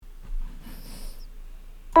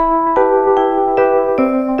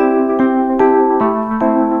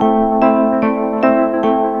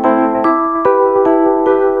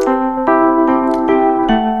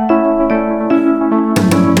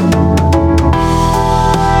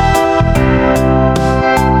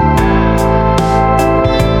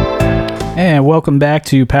welcome back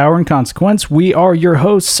to Power and Consequence. We are your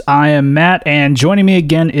hosts. I am Matt, and joining me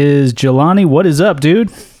again is Jelani. What is up, dude?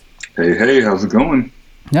 Hey, how's it going?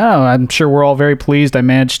 No, I'm sure we're all very pleased. I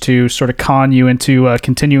managed to sort of con you into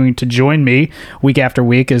continuing to join me week after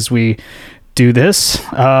week as we do this.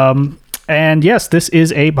 And yes, this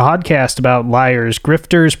is a podcast about liars,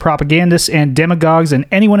 grifters, propagandists, and demagogues, and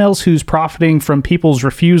anyone else who's profiting from people's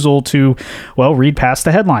refusal to, well, read past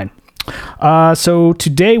the headline. So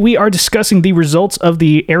today we are discussing the results of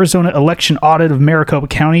the Arizona election audit of Maricopa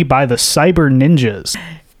County by the Cyber Ninjas.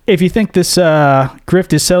 If you think this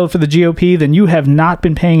grift is settled for the GOP, then you have not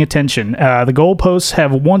been paying attention. The goalposts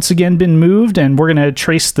have once again been moved, and we're going to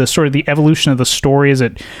trace the sort of the evolution of the story as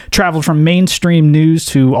it traveled from mainstream news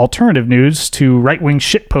to alternative news to right-wing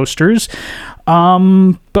shit posters.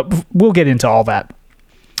 But we'll get into all that.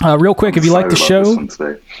 Real quick, if you like the show...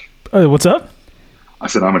 what's up? I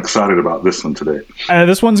said I'm excited about this one today.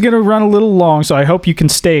 This one's going to run a little long, so I hope you can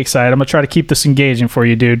stay excited. I'm going to try to keep this engaging for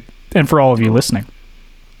you, dude, and for all of you listening.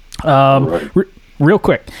 Real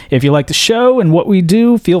quick, if you like the show and what we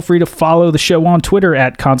do, feel free to follow the show on Twitter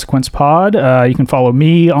at ConsequencePod. You can follow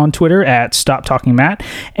me on Twitter at StopTalkingMatt,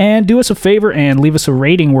 and do us a favor and leave us a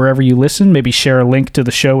rating wherever you listen. Maybe share a link to the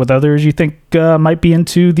show with others you think might be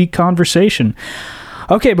into the conversation.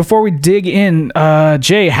 Okay, before we dig in,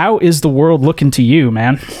 Jay, how is the world looking to you,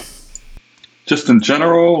 man? Just in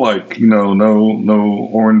general, like, no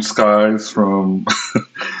orange skies from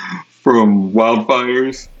from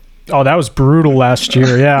wildfires. Oh, that was brutal last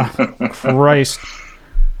year. Yeah, Christ.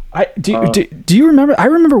 Do you remember? I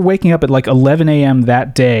remember waking up at like 11 a.m.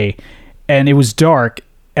 that day, and it was dark,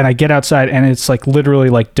 and I get outside, and it's like literally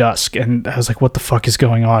like dusk, and I was like, "What the fuck is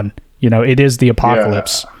going on?" It is the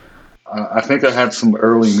apocalypse. Yeah. I think I had some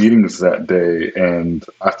early meetings that day, and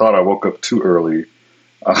I thought I woke up too early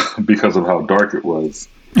because of how dark it was.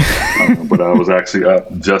 But I was actually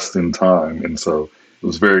up just in time, and so it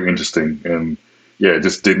was very interesting. And yeah, it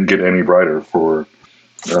just didn't get any brighter for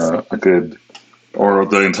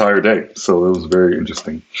the entire day. So it was very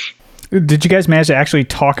interesting. Did you guys manage to actually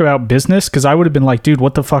talk about business? Because I would have been like, dude,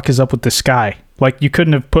 what the fuck is up with this sky? Like, you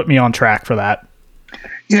couldn't have put me on track for that.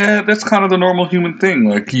 Yeah, that's kind of the normal human thing.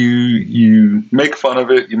 Like, you make fun of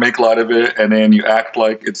it, you make light of it, and then you act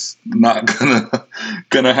like it's not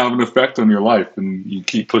gonna have an effect on your life, and you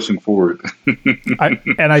keep pushing forward.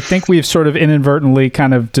 I think we've sort of inadvertently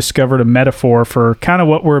kind of discovered a metaphor for kind of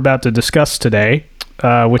what we're about to discuss today,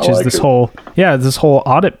 which is this whole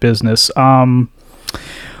audit business. Well,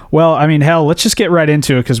 I mean, hell, let's just get right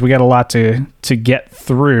into it because we got a lot to get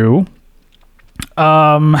through.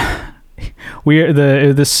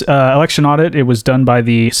 This election audit, it was done by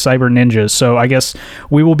the Cyber Ninjas, so I guess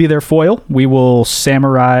we will be their foil. We will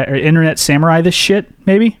internet samurai this shit,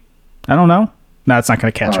 maybe? I don't know. No, it's not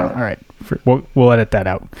going to catch on. All right, we'll edit that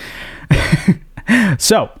out.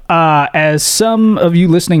 So, as some of you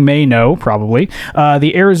listening may know, probably,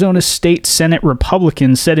 the Arizona State Senate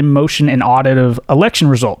Republicans set in motion an audit of election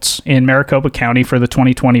results in Maricopa County for the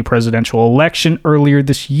 2020 presidential election earlier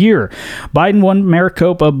this year. Biden won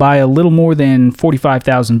Maricopa by a little more than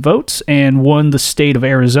 45,000 votes and won the state of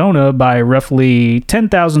Arizona by roughly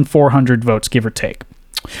 10,400 votes, give or take.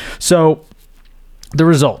 So, the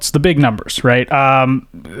results, the big numbers, right?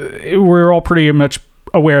 We're all pretty much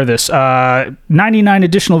aware of this. 99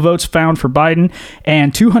 additional votes found for Biden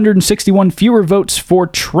and 261 fewer votes for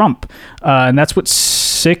Trump. And that's what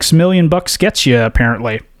 $6 million gets you,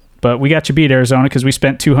 apparently. But we got you beat, Arizona, because we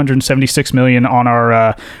spent $276 million on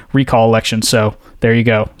our recall election. So there you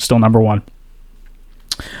go. Still number one.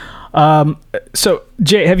 So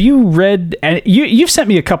Jay, have you read? And you've sent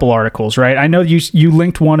me a couple articles, right? I know you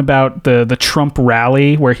linked one about the Trump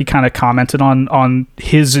rally where he kind of commented on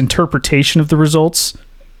his interpretation of the results.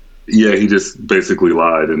 Yeah, he just basically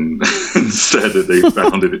lied and said that they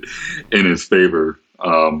found it in his favor.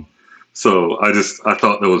 So I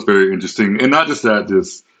thought that was very interesting, and not just that,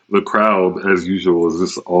 just the crowd, as usual, is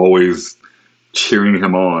just always cheering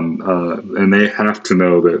him on, and they have to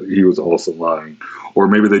know that he was also lying, or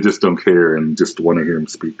maybe they just don't care and just want to hear him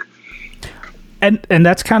speak. And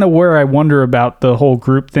that's kind of where I wonder about the whole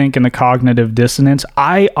groupthink and the cognitive dissonance.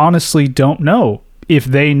 I honestly don't know if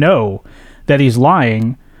they know that he's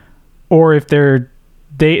lying, or if I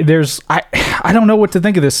don't know what to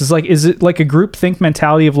think of this. Is it like a groupthink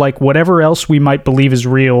mentality of like whatever else we might believe is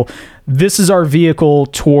real, this is our vehicle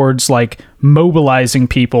towards like mobilizing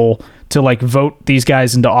people to like vote these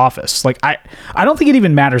guys into office? Like I don't think it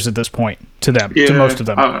even matters at this point to them, to most of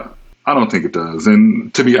them. I don't think it does.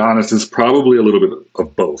 And to be honest, it's probably a little bit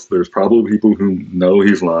of both. There's probably people who know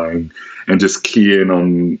he's lying and just key in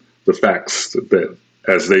on the facts that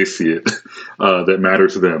as they see it, that matter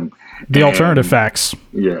to them. The alternative facts.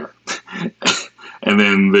 Yeah. And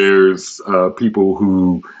then there's people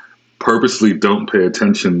who purposely don't pay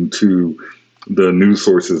attention to the news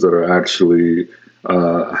sources that are actually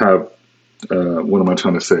have, what am I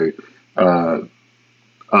trying to say?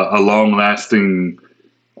 A long-lasting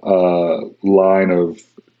line of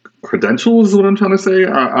credentials is what I'm trying to say.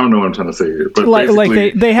 I don't know what I'm trying to say here. But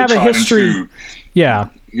like they have a history. Yeah,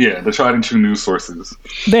 the tried and true news sources.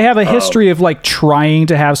 They have a history of like trying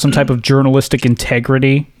to have some type of journalistic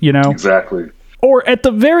integrity, you know? Exactly. Or at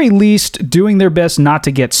the very least, doing their best not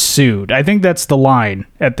to get sued. I think that's the line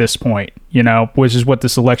at this point, you know, which is what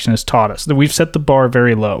this election has taught us, that we've set the bar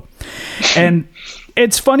very low. And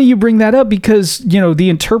it's funny you bring that up because, you know, the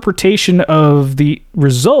interpretation of the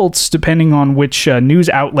results, depending on which news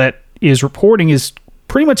outlet is reporting, is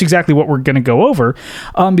pretty much exactly what we're going to go over.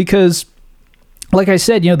 Because, like I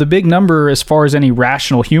said, you know, the big number as far as any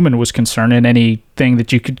rational human was concerned and anything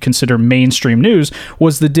that you could consider mainstream news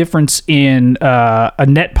was the difference in a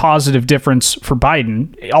net positive difference for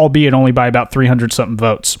Biden, albeit only by about 300-something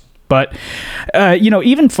votes. But, you know,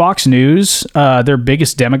 even Fox News, their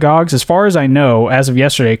biggest demagogues, as far as I know, as of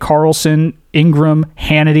yesterday, Carlson, Ingram,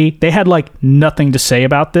 Hannity, they had like nothing to say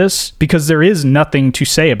about this because there is nothing to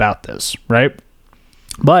say about this, right?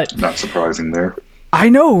 But not surprising there. I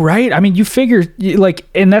know, right? I mean, you figure, like,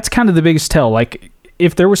 and that's kind of the biggest tell. Like,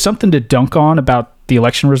 if there was something to dunk on about the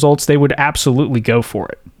election results, they would absolutely go for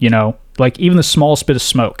it, you know? Like, even the smallest bit of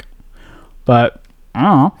smoke. But, I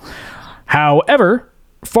don't know. However,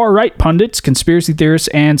 far-right pundits, conspiracy theorists,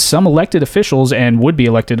 and some elected officials and would-be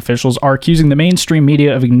elected officials are accusing the mainstream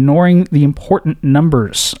media of ignoring the important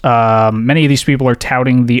numbers. Many of these people are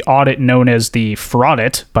touting the audit known as the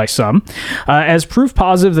fraudit by some as proof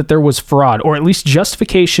positive that there was fraud, or at least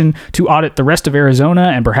justification to audit the rest of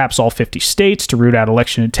Arizona and perhaps all 50 states to root out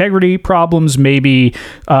election integrity problems, maybe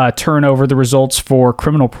turn over the results for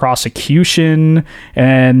criminal prosecution,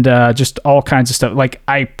 and just all kinds of stuff. Like,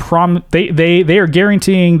 I promise, they are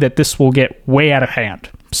guaranteeing that this will get way out of hand.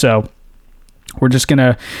 So we're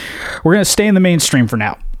gonna stay in the mainstream for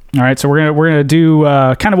now. All right, so we're gonna do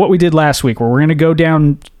kind of what we did last week, where we're gonna go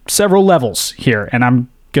down several levels here, and I'm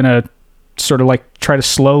gonna sort of like try to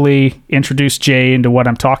slowly introduce Jay into what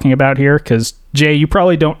I'm talking about here, because Jay, you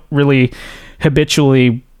probably don't really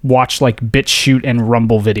habitually watch like BitChute and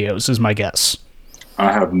Rumble videos, is my guess.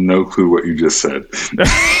 I have no clue what you just said.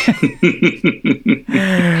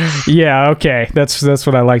 Yeah, okay. That's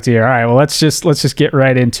what I like to hear. All right, well, let's just get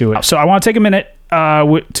right into it. So I want to take a minute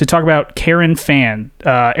to talk about Karen Fann,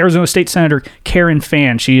 Arizona State Senator Karen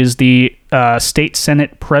Fann. She is the State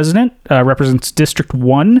Senate President, represents District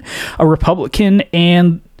 1, a Republican,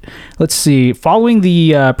 and let's see, following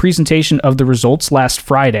the presentation of the results last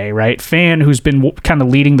Friday, right, Fann, who's been kind of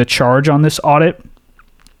leading the charge on this audit,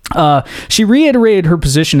 she reiterated her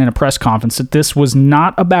position in a press conference that this was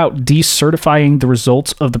not about decertifying the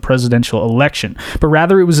results of the presidential election, but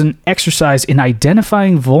rather it was an exercise in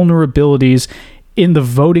identifying vulnerabilities in the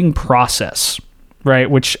voting process, right?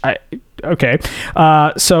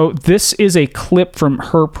 So this is a clip from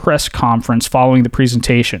her press conference following the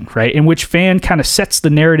presentation, right, in which Fann kind of sets the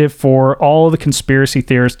narrative for all the conspiracy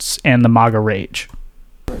theorists and the MAGA rage.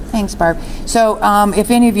 Thanks, Barb. So if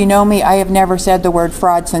any of you know me, I have never said the word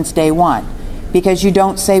fraud since day one, because you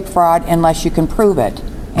don't say fraud unless you can prove it.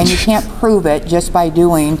 And you can't prove it just by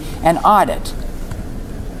doing an audit.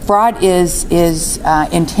 Fraud is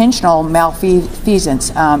intentional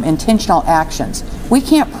malfeasance, intentional actions. We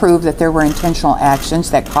can't prove that there were intentional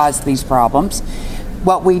actions that caused these problems.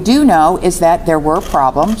 What we do know is that there were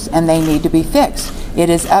problems and they need to be fixed. It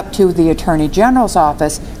is up to the Attorney General's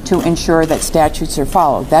office to ensure that statutes are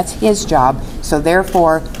followed. That's his job, so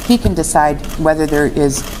therefore he can decide whether there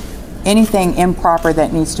is anything improper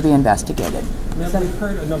that needs to be investigated. Now, we've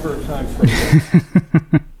heard a number of times from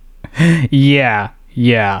Yeah.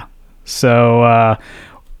 So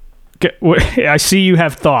I see you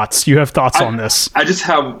have thoughts. You have thoughts on this. I just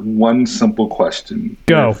have one simple question.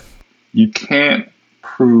 Go. If you can't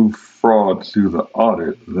prove fraud through the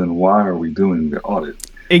audit, then why are we doing the audit?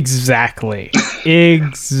 Exactly.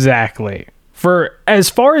 For as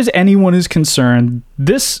far as anyone is concerned,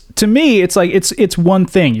 this, to me, it's like it's one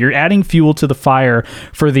thing. You're adding fuel to the fire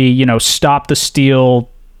for the, you know, stop the steal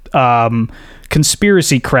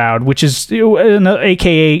conspiracy crowd, which is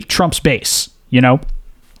aka Trump's base, you know?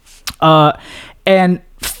 And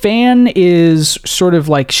Fann is sort of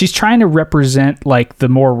like, she's trying to represent like the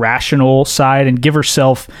more rational side and give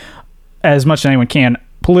herself, as much as anyone can,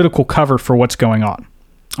 political cover for what's going on.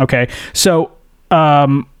 Okay, so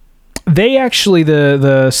they actually,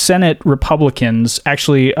 the Senate Republicans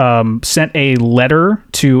actually sent a letter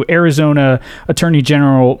to Arizona Attorney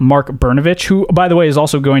General Mark Brnovich, who, by the way, is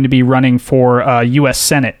also going to be running for U.S.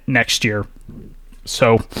 Senate next year.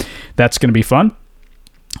 So that's going to be fun.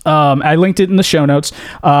 I linked it in the show notes.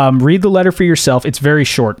 Read the letter for yourself. It's very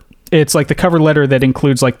short. It's like the cover letter that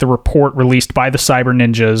includes like the report released by the Cyber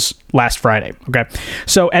Ninjas last Friday. Okay.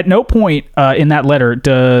 So at no point in that letter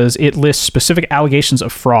does it list specific allegations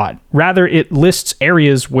of fraud. Rather, it lists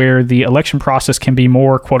areas where the election process can be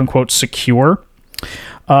more quote unquote secure.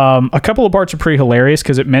 A couple of parts are pretty hilarious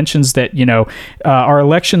because it mentions that, you know, our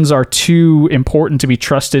elections are too important to be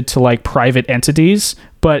trusted to like private entities,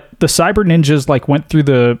 but the Cyber Ninjas like went through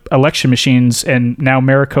the election machines and now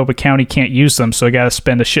Maricopa County can't use them. So I got to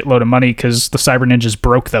spend a shitload of money because the Cyber Ninjas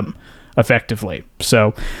broke them effectively.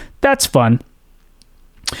 So that's fun.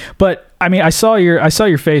 But I mean, I saw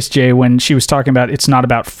your face, Jay, when she was talking about it's not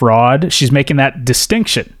about fraud. She's making that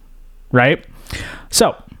distinction, right?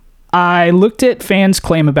 So I looked at fans'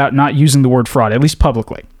 claim about not using the word fraud, at least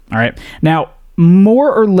publicly. All right. Now,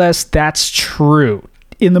 more or less, that's true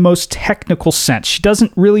in the most technical sense. She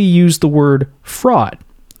doesn't really use the word fraud.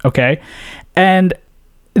 Okay. And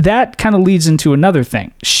that kind of leads into another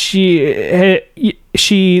thing. There's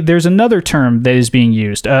another term that is being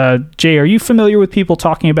used. Jay, are you familiar with people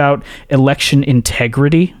talking about election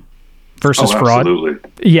integrity versus fraud? Absolutely.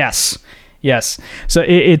 Yes. So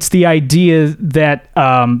it's the idea that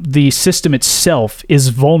the system itself is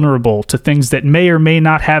vulnerable to things that may or may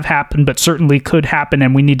not have happened, but certainly could happen,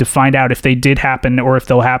 and we need to find out if they did happen or if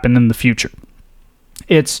they'll happen in the future.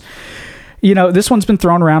 It's, you know, this one's been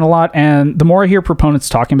thrown around a lot, and the more I hear proponents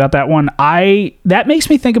talking about that one, that makes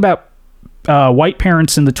me think about white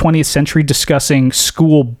parents in the 20th century discussing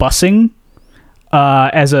school busing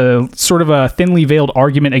as a sort of a thinly veiled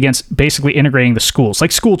argument against basically integrating the schools,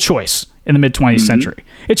 like school choice in the mid 20th century.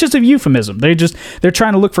 It's just a euphemism. They're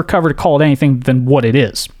trying to look for cover to call it anything than what it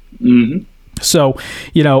is. Mm-hmm. So,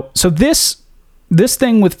 you know, this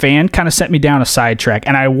thing with Fan kind of sent me down a sidetrack,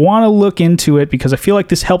 and I want to look into it because I feel like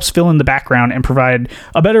this helps fill in the background and provide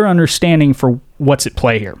a better understanding for what's at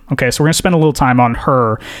play here. Okay, so we're going to spend a little time on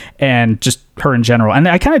her and just her in general. And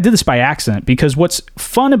I kind of did this by accident because what's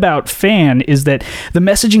fun about Fan is that the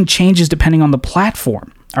messaging changes depending on the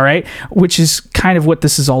platform, all right, which is kind of what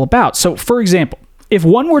this is all about. So, for example, if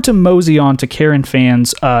one were to mosey on to Karen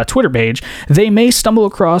Fan's Twitter page, they may stumble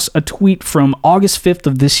across a tweet from August 5th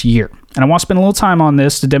of this year. And I want to spend a little time on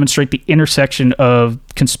this to demonstrate the intersection of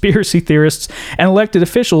conspiracy theorists and elected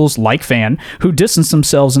officials like Fan who distance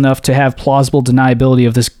themselves enough to have plausible deniability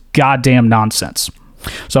of this goddamn nonsense.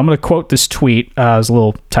 So I'm going to quote this tweet. There's a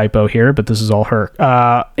little typo here, but this is all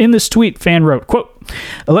her. In this tweet, Fan wrote, quote,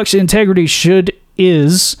 "Election integrity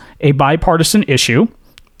is a bipartisan issue.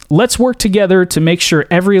 Let's work together to make sure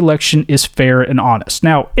every election is fair and honest."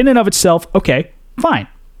 Now, in and of itself, okay, fine.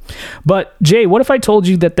 But Jay, what if I told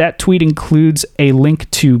you that tweet includes a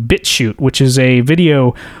link to BitChute, which is a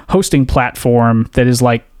video hosting platform that is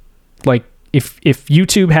like if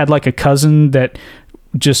YouTube had like a cousin that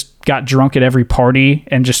just got drunk at every party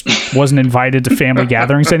and just wasn't invited to family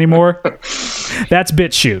gatherings anymore? That's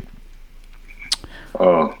BitChute.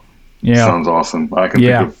 Oh, yeah. Sounds awesome. I can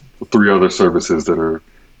think of 3 other services that are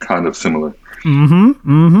kind of similar.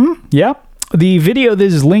 Yeah. The video that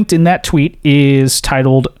is linked in that tweet is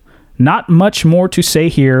titled "Not Much More to Say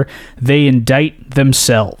Here, They Indict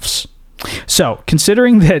Themselves." So,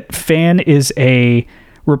 considering that Fan is a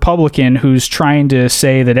Republican who's trying to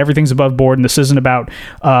say that everything's above board and this isn't about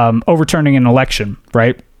overturning an election,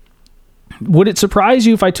 right? Would it surprise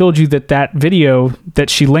you if I told you that video that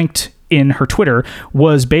she linked in her Twitter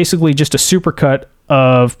was basically just a supercut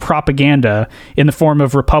of propaganda in the form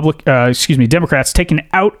of Democrats taken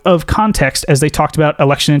out of context as they talked about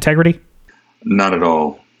election integrity? Not at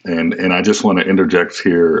all. And I just want to interject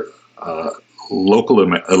here. Local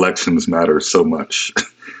elections matter so much.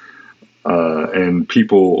 And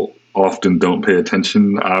people often don't pay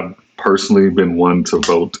attention. I've personally been one to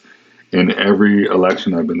vote in every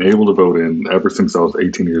election I've been able to vote in ever since I was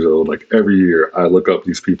 18 years old. Like every year I look up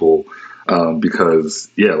these people because,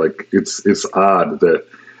 it's odd that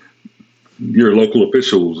your local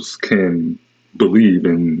officials can believe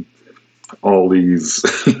in all these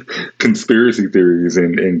conspiracy theories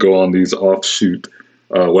and go on these offshoot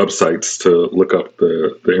websites to look up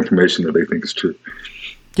the information that they think is true.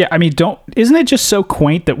 Yeah, I mean, isn't it just so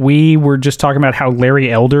quaint that we were just talking about how Larry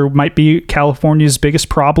Elder might be California's biggest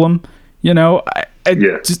problem? You know,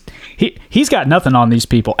 He's got nothing on these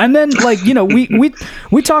people. And then, like, you know,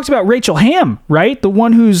 we talked about Rachel Hamm, right? The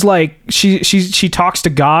one who's like she talks to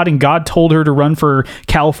God, and God told her to run for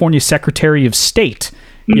California Secretary of State.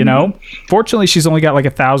 You know, fortunately, she's only got like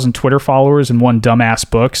 1,000 Twitter followers and one dumbass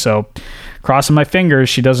book. So, crossing my fingers,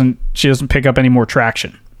 she doesn't pick up any more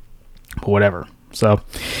traction. But whatever. So,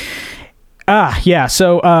 yeah.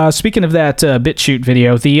 So, speaking of that BitChute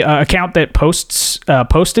video, the account that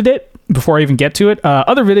posted it. Before I even get to it,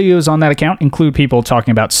 other videos on that account include people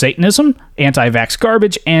talking about Satanism, anti-vax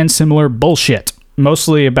garbage, and similar bullshit.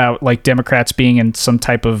 Mostly about like Democrats being in some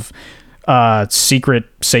type of secret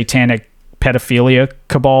satanic pedophilia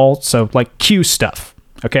cabal. So like Q stuff.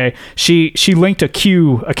 Okay, she linked a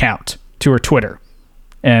Q account to her Twitter,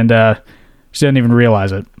 and she didn't even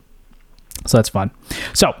realize it. So that's fun.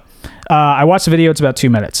 So. I watched the video. It's about 2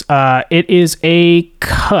 minutes. It is a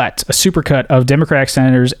super cut of Democratic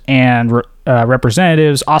senators and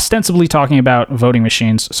representatives ostensibly talking about voting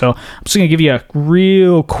machines. So I'm just going to give you a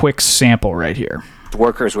real quick sample right here.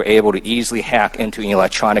 Workers were able to easily hack into an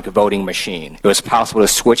electronic voting machine. It was possible to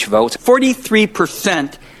switch votes.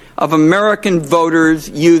 43% of American voters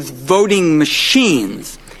use voting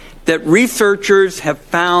machines that researchers have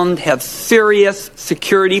found have serious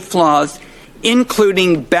security flaws,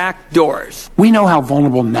 including backdoors. We know how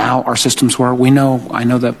vulnerable now our systems were. I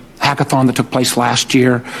know the hackathon that took place last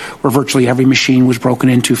year, where virtually every machine was broken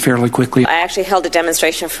into fairly quickly. I actually held a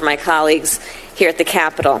demonstration for my colleagues here at the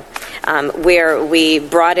Capitol, where we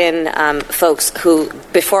brought in folks who,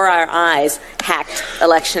 before our eyes, hacked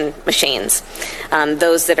election machines.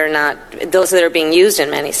 Those that are being used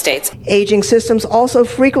in many states. Aging systems also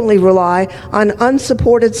frequently rely on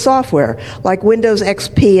unsupported software like Windows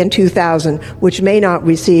XP in 2000, which may not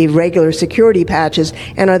receive regular security patches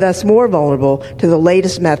and are thus more vulnerable to the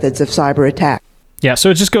latest methods of cyber attack. Yeah,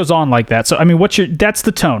 so it just goes on like that. So, I mean, that's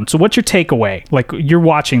the tone. So what's your takeaway? Like, you're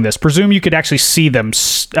watching this. Presume you could actually see them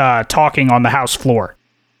talking on the House floor.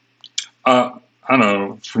 I don't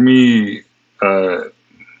know. For me,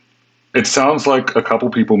 it sounds like a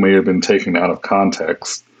couple people may have been taken out of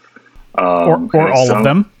context. Or all of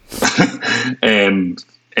them. and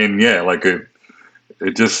yeah, like it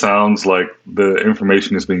just sounds like the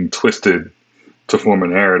information is being twisted to form a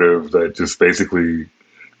narrative that just basically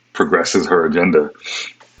progresses her agenda.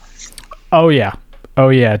 Oh yeah,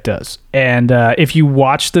 it does. And if you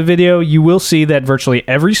watch the video, you will see that virtually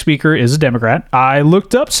every speaker is a Democrat. I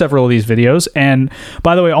looked up several of these videos, and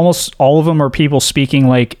by the way, almost all of them are people speaking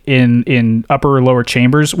like in upper or lower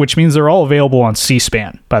chambers, which means they're all available on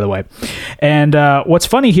C-SPAN, by the way. And what's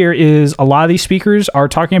funny here is a lot of these speakers are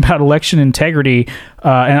talking about election integrity,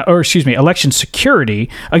 election security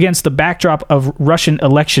against the backdrop of Russian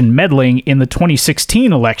election meddling in the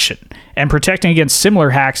 2016 election and protecting against similar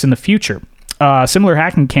hacks in the future. Similar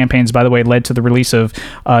hacking campaigns, by the way, led to the release of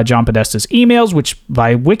John Podesta's emails, which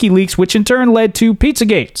by WikiLeaks, which in turn led to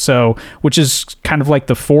Pizzagate. So, which is kind of like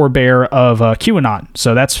the forebear of QAnon.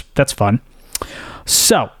 So that's fun.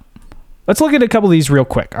 So let's look at a couple of these real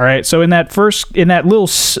quick. All right. So in that little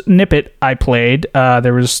snippet I played,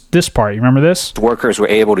 there was this part. You remember this? Workers were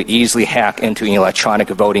able to easily hack into an electronic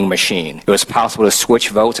voting machine. It was possible to switch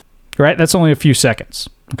votes. Right. That's only a few seconds.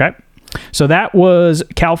 Okay. So that was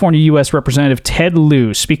California U.S. Representative Ted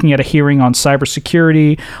Lieu speaking at a hearing on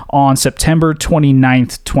cybersecurity on September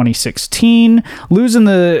 29th, 2016. Lieu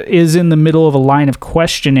is in the middle of a line of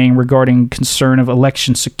questioning regarding concern of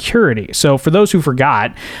election security. So for those who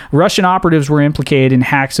forgot, Russian operatives were implicated in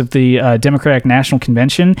hacks of the Democratic National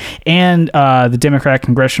Convention and the Democratic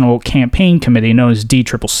Congressional Campaign Committee, known as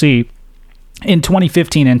DCCC, in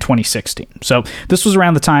 2015 and 2016. So this was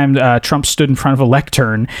around the time Trump stood in front of a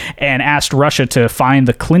lectern and asked Russia to find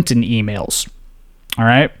the Clinton emails. All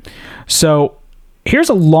right. So here's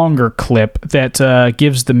a longer clip that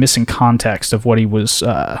gives the missing context of what he was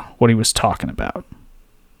talking about.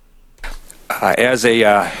 As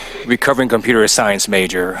a recovering computer science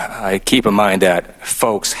major, I keep in mind that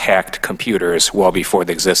folks hacked computers well before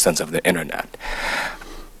the existence of the internet.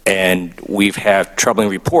 And we've had troubling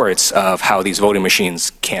reports of how these voting machines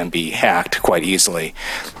can be hacked quite easily.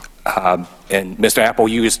 And Mr. Apple,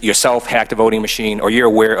 you yourself hacked a voting machine, or you're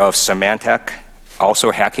aware of Symantec also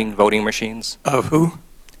hacking voting machines? Of who?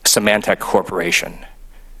 Symantec Corporation.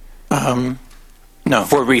 No.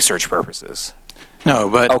 For research purposes. No,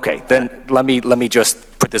 but... Okay, then let me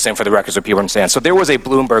just put this in for the record so people understand. So there was a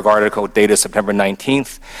Bloomberg article dated September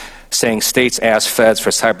 19th saying states asked feds for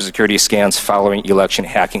cybersecurity scans following election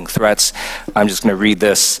hacking threats. I'm just going to read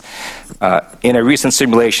this. In a recent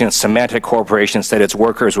simulation, Symantec Corporation said its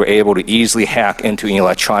workers were able to easily hack into an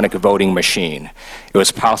electronic voting machine. It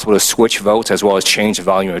was possible to switch votes as well as change the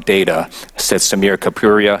volume of data, said Samir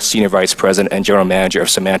Kapuria, Senior Vice President and General Manager of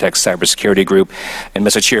Symantec's Cybersecurity Group. And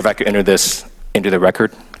Mr. Chair, if I could enter this into the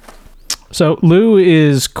record. So Lou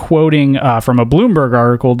is quoting from a Bloomberg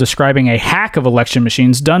article describing a hack of election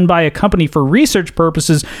machines done by a company for research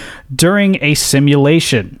purposes during a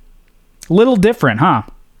simulation. A little different, huh?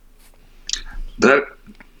 That's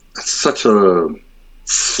such a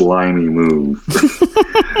slimy move.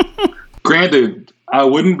 Granted, I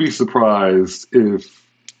wouldn't be surprised if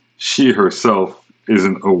she herself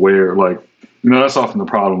isn't aware. Like, that's often the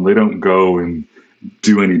problem. They don't go and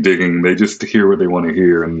do any digging. They just hear what they want to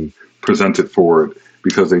hear and present it forward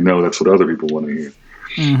because they know that's what other people want to hear.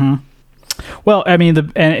 Mm-hmm. Well, I mean,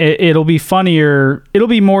 it'll be funnier. It'll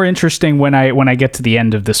be more interesting when I get to the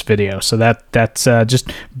end of this video. So that's just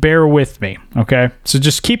bear with me, okay? So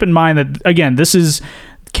just keep in mind that, again, this is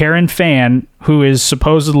Karen Fann, who is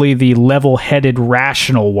supposedly the level-headed,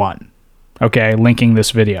 rational one, okay, linking this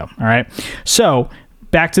video, all right? So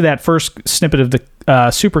back to that first snippet of the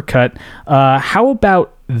supercut. How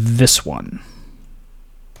about this one?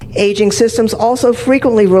 Aging systems also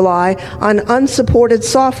frequently rely on unsupported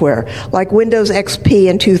software like Windows XP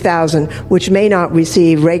in 2000, which may not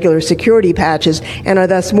receive regular security patches and are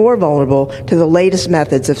thus more vulnerable to the latest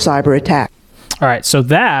methods of cyber attack. All right, so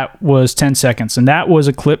that was 10 seconds, and that was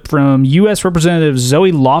a clip from U.S. Representative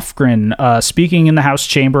Zoe Lofgren speaking in the House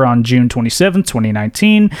chamber on June 27,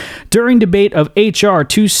 2019, during debate of H.R.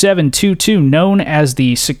 2722, known as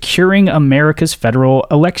the Securing America's Federal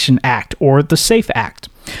Election Act, or the SAFE Act.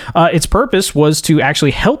 Its purpose was to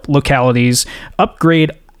actually help localities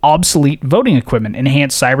upgrade obsolete voting equipment,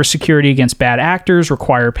 enhance cybersecurity against bad actors,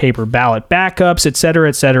 require paper ballot backups, etc.,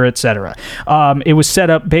 etc., etc. It was set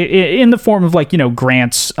up in the form of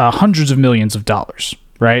grants, hundreds of millions of dollars.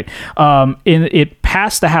 Right? It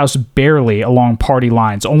passed the House barely along party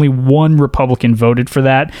lines. Only one Republican voted for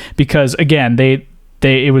that because, again,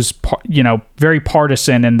 it was very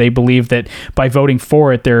partisan, and they believe that by voting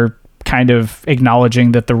for it, they're kind of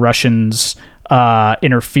acknowledging that the Russians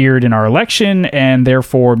interfered in our election and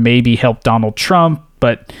therefore maybe helped Donald Trump.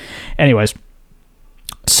 But anyways,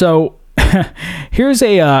 so here's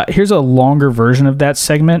a longer version of that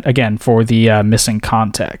segment, again, for the missing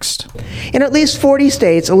context. In at least 40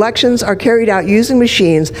 states, elections are carried out using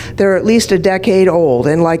machines that are at least a decade old,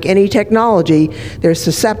 and like any technology, they're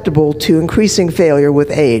susceptible to increasing failure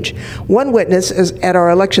with age. One witness at our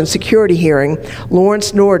election security hearing,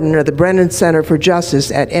 Lawrence Norden of the Brennan Center for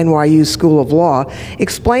Justice at NYU School of Law,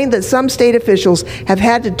 explained that some state officials have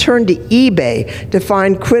had to turn to eBay to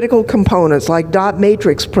find critical components like dot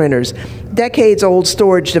matrix printers, decades-old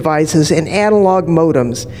storage devices, and analog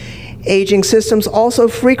modems. Aging systems also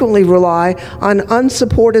frequently rely on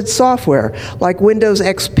unsupported software like Windows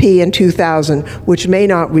XP in 2000, which may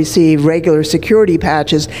not receive regular security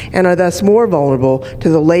patches and are thus more vulnerable to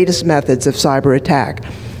the latest methods of cyber attack.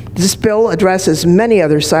 This bill addresses many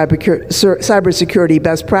other cybersecurity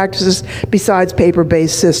best practices besides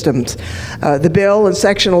paper-based systems. The bill in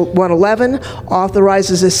Section 111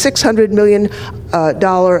 authorizes a $600 million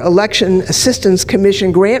Election Assistance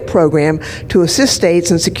Commission grant program to assist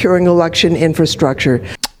states in securing election infrastructure.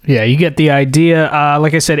 Yeah, you get the idea.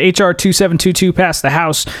 Like I said, H.R. 2722 passed the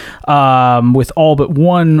House with all but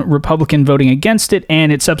one Republican voting against it,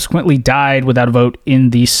 and it subsequently died without a vote in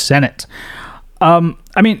the Senate.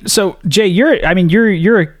 So Jay,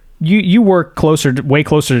 you work way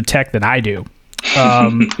closer to tech than I do. I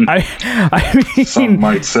mean, some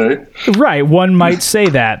might say. Right, one might say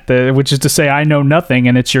that, which is to say I know nothing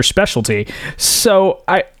and it's your specialty. So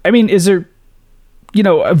I mean, is there,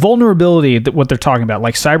 a vulnerability that what they're talking about,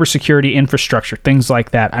 like cybersecurity infrastructure, things like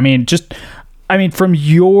that? From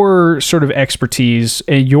your sort of expertise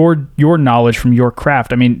and your knowledge from your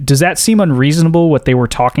craft, does that seem unreasonable what they were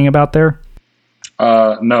talking about there?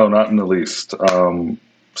 No, not in the least.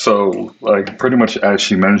 So, pretty much as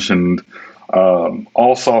she mentioned,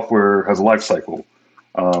 all software has a life cycle,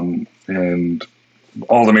 and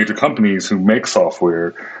all the major companies who make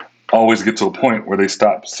software always get to a point where they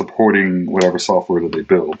stop supporting whatever software that they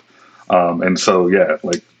build. And so, yeah,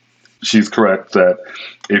 she's correct that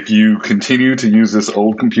if you continue to use this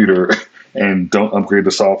old computer and don't upgrade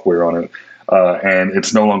the software on it, and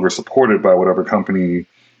it's no longer supported by whatever company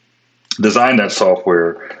designed that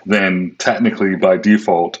software, then technically by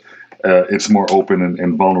default, it's more open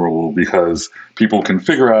and vulnerable because people can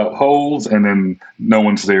figure out holes and then no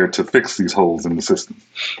one's there to fix these holes in the system.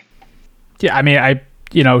 Yeah, I mean, I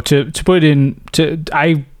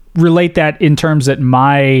relate that in terms that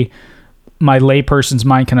my layperson's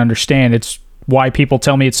mind can understand. It's why people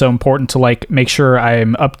tell me it's so important to like make sure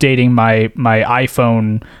I'm updating my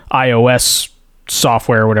iPhone iOS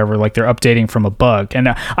software or whatever, like they're updating from a bug. And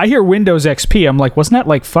I hear Windows XP, I'm like, wasn't that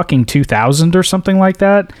like fucking 2000 or something like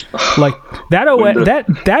that? Like that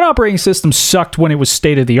that operating system sucked when it was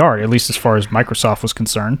state of the art, at least as far as Microsoft was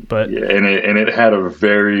concerned. But yeah, and it had a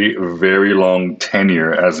very, very long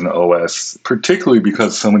tenure as an OS, particularly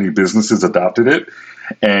because so many businesses adopted it,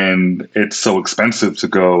 and it's so expensive to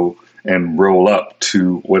go and roll up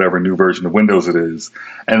to whatever new version of Windows it is.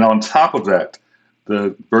 And on top of that,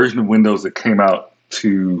 the version of Windows that came out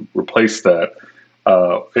to replace that,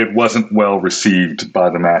 it wasn't well received by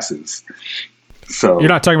the masses. So you're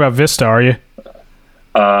not talking about Vista, are you?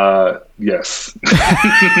 Yes.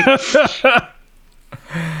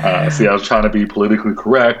 See, I was trying to be politically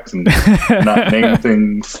correct and not name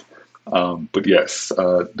things. But yes,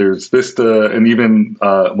 there's Vista and even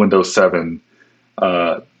Windows 7.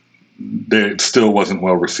 It still wasn't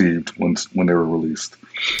well received when they were released.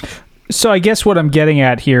 So I guess what I'm getting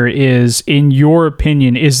at here is, in your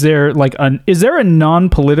opinion, is there a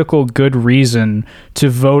non-political good reason to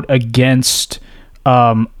vote against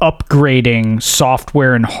upgrading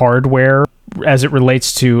software and hardware as it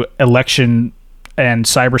relates to election and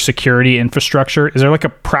cybersecurity infrastructure? Is there like a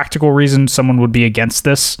practical reason someone would be against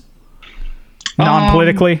this?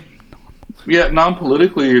 Non-politically? Yeah,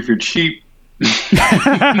 non-politically if you're cheap.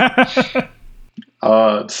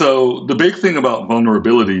 So the big thing about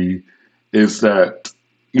vulnerability is that,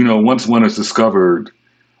 once one is discovered,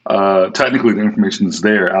 technically the information is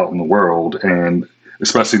there out in the world, and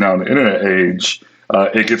especially now in the internet age,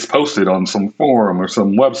 it gets posted on some forum or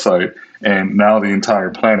some website, and now the entire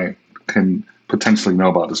planet can potentially know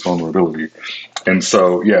about this vulnerability. And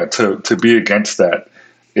so, yeah, to be against that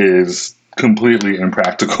is completely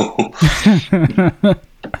impractical.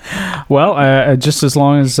 Well, just as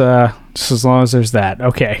long as there's that.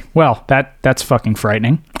 Okay. Well, that's fucking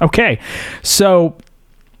frightening. Okay. So,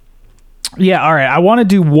 yeah. All right. I want to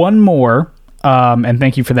do one more. And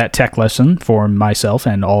thank you for that tech lesson for myself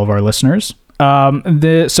and all of our listeners. So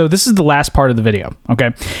this is the last part of the video.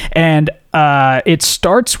 Okay. And it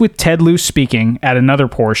starts with Ted Lieu speaking at another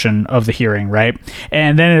portion of the hearing, right?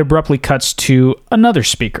 And then it abruptly cuts to another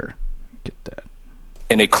speaker. Get that.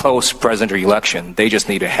 In a close presidential election, they just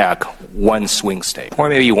need to hack one swing state, or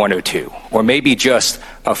maybe one or two, or maybe just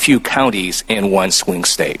a few counties in one swing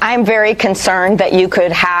state. I'm very concerned that you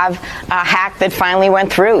could have a hack that finally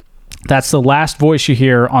went through. That's the last voice you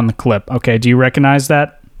hear on the clip. Okay, do you recognize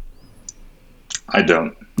that? I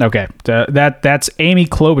don't. Okay, that's Amy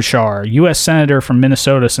Klobuchar, U.S. Senator from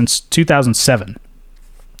Minnesota since 2007.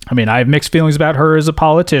 I mean, I have mixed feelings about her as a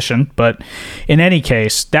politician, but in any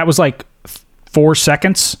case, that was like 4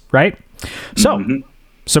 seconds, right? So,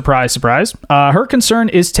 surprise, surprise. Her concern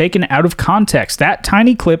is taken out of context. That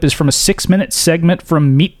tiny clip is from a 6-minute segment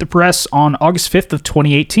from Meet the Press on August 5th of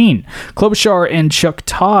 2018. Klobuchar and Chuck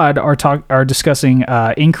Todd are discussing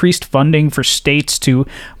increased funding for states to,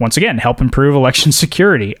 once again, help improve election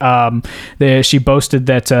security. She boasted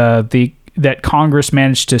that that Congress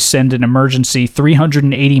managed to send an emergency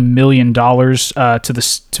 $380 million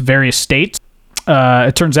to various states.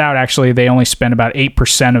 It turns out, actually, they only spent about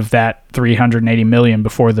 8% of that $380 million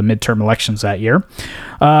before the midterm elections that year.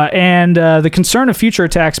 And the concern of future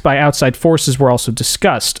attacks by outside forces were also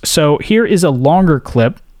discussed. So here is a longer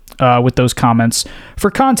clip with those comments for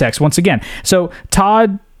context, once again. So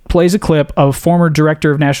Todd plays a clip of former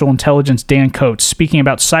Director of National Intelligence Dan Coats speaking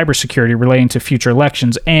about cybersecurity relating to future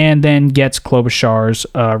elections, and then gets Klobuchar's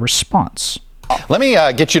response. Let me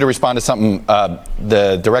get you to respond to something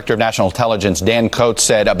the Director of National Intelligence, Dan Coats,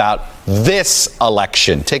 said about this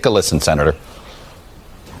election. Take a listen, Senator.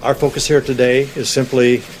 Our focus here today is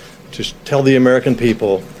simply to tell the American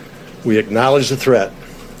people we acknowledge the threat.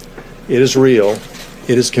 It is real.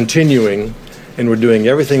 It is continuing. And we're doing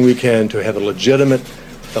everything we can to have a legitimate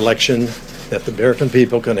election that the American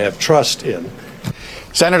people can have trust in.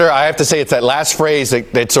 Senator, I have to say it's that last phrase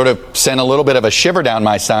that sort of sent a little bit of a shiver down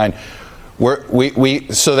my spine.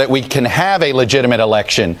 So that we can have a legitimate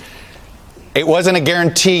election. It wasn't a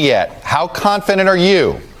guarantee yet. How confident are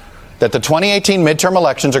you that the 2018 midterm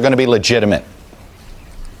elections are going to be legitimate?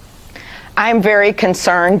 I'm very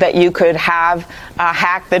concerned that you could have a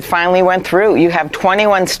hack that finally went through. You have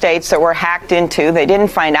 21 states that were hacked into. They didn't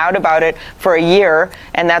find out about it for a year,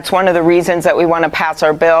 and that's one of the reasons that we want to pass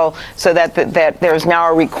our bill, so that there's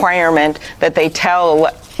now a requirement that they tell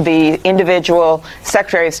the individual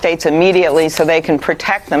Secretary of States immediately so they can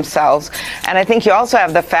protect themselves. And I think you also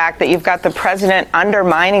have the fact that you've got the president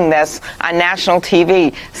undermining this on national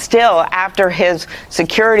TV. Still, after his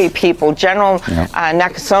security people, General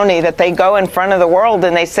Nakasone, that they go in front of the world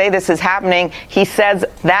and they say this is happening, he says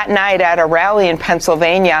that night at a rally in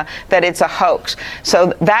Pennsylvania that it's a hoax.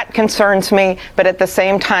 So that concerns me, but at the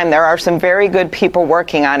same time, there are some very good people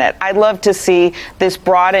working on it. I'd love to see this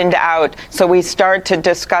broadened out so we start to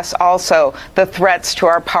discuss also the threats to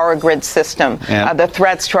our power grid system, the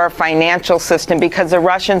threats to our financial system, because the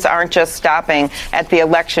Russians aren't just stopping at the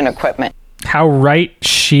election equipment. How right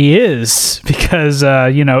she is, because,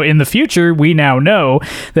 in the future, we now know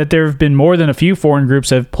that there have been more than a few foreign groups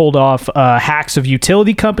that have pulled off hacks of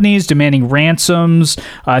utility companies, demanding ransoms.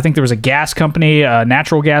 I think there was a gas company, a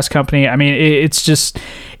natural gas company. I mean, it's just,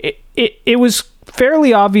 it was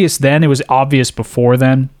fairly obvious then. It was obvious before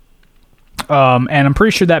then. And I'm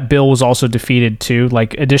pretty sure that bill was also defeated too.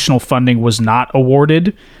 Like, additional funding was not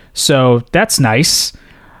awarded. So that's nice.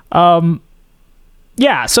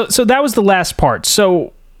 Yeah, so that was the last part.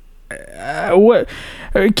 So,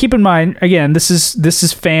 keep in mind, again, this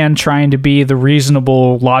is Fan trying to be the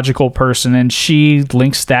reasonable, logical person, and she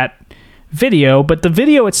links that video. But the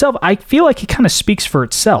video itself, I feel like it kind of speaks for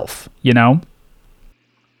itself.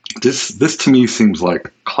 This to me seems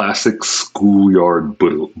like classic schoolyard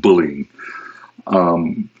bullying.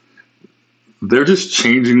 They're just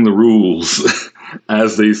changing the rules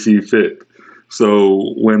as they see fit.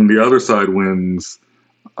 So when the other side wins,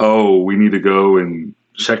 we need to go and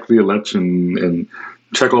check the election and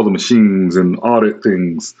check all the machines and audit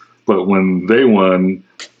things. But when they won,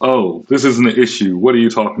 this isn't an issue. What are you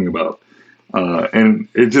talking about? And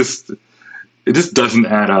it just doesn't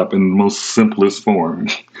add up in the most simplest form.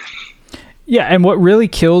 Yeah, and what really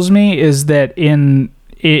kills me is that in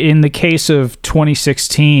the case of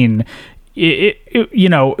 2016,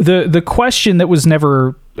 the question that was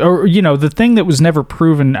never, or the thing that was never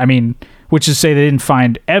proven, I mean, which is to say they didn't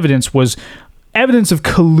find evidence, was evidence of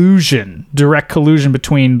collusion, direct collusion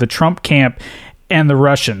between the Trump camp and the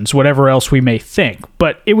Russians, whatever else we may think.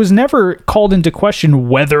 But it was never called into question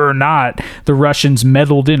whether or not the Russians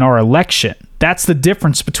meddled in our election. That's the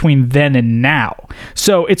difference between then and now.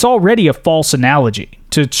 So it's already a false analogy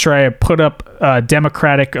to try to put up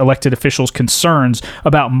Democratic elected officials' concerns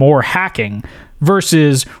about more hacking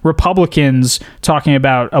versus Republicans talking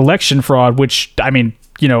about election fraud, which, I mean,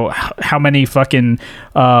 how many fucking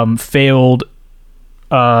failed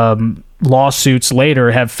lawsuits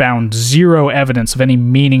later have found zero evidence of any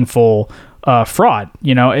meaningful fraud.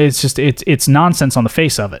 It's just, it's nonsense on the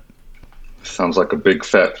face of it. Sounds like a big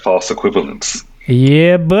fat false equivalence.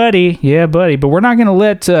 Yeah, buddy. But we're not going to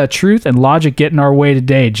let truth and logic get in our way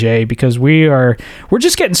today, Jay, because we're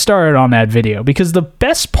just getting started on that video. Because the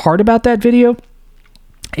best part about that video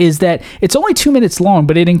is that it's only 2 minutes long,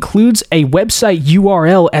 but it includes a website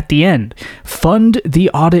URL at the end,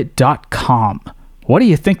 fundtheaudit.com. What do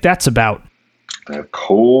you think that's about? That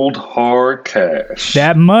cold, hard cash.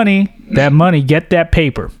 That money, get that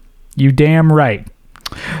paper. You damn right.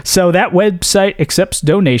 So that website accepts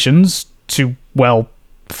donations to,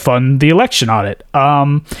 fund the election audit.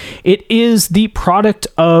 It is the product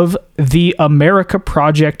of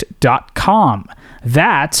theamericaproject.com.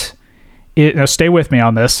 Now stay with me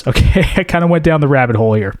on this, okay? I kind of went down the rabbit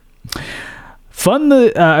hole here.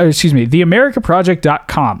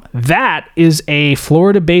 theamericaproject.com. That is a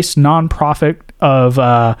Florida-based nonprofit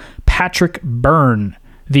of Patrick Byrne,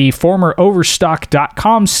 the former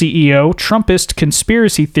Overstock.com CEO, Trumpist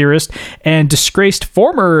conspiracy theorist, and disgraced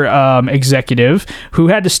former executive who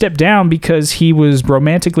had to step down because he was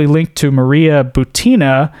romantically linked to Maria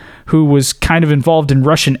Butina, who was kind of involved in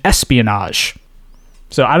Russian espionage.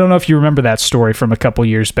 So I don't know if you remember that story from a couple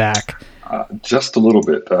years back. Just a little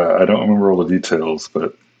bit. I don't remember all the details,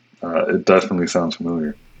 but it definitely sounds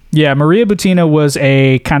familiar. Yeah, Maria Butina was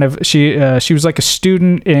a kind of, she was like a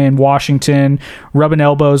student in Washington, rubbing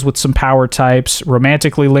elbows with some power types,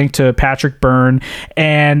 romantically linked to Patrick Byrne,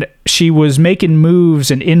 and she was making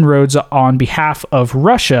moves and inroads on behalf of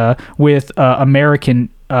Russia with American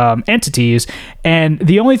entities, and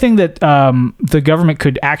the only thing that the government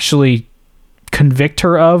could actually convict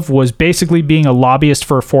her of was basically being a lobbyist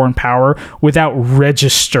for a foreign power without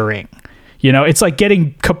registering. It's like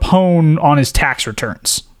getting Capone on his tax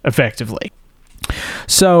returns, effectively.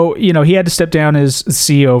 So, he had to step down as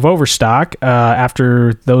CEO of Overstock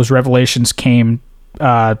after those revelations came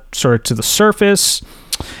sort of to the surface.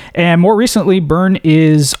 And more recently, Byrne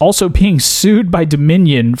is also being sued by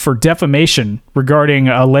Dominion for defamation regarding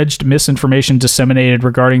alleged misinformation disseminated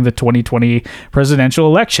regarding the 2020 presidential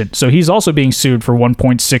election. So he's also being sued for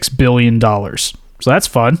 $1.6 billion. So that's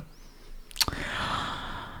fun.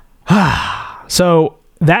 So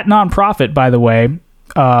that nonprofit, by the way,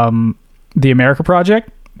 the America Project,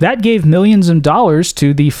 that gave millions of dollars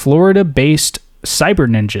to the Florida-based Cyber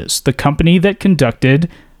Ninjas, the company that conducted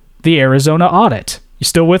the Arizona audit. You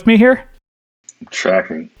still with me here?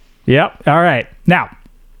 Tracking. Yep. All right. Now,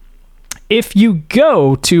 if you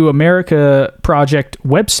go to America Project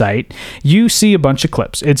website, you see a bunch of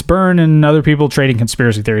clips. It's Byrne and other people trading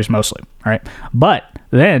conspiracy theories mostly. All right. But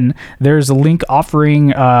then there's a link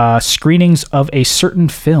offering screenings of a certain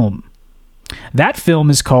film. That film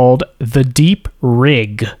is called The Deep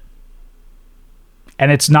Rig.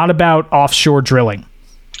 And it's not about offshore drilling.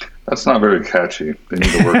 That's not very catchy. They need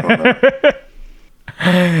to work on that.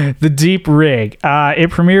 The Deep Rig. It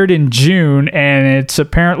premiered in June, and it's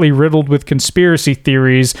apparently riddled with conspiracy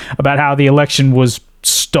theories about how the election was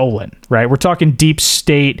stolen, right? We're talking deep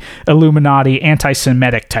state, Illuminati,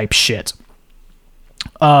 anti-Semitic type shit.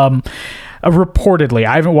 Reportedly,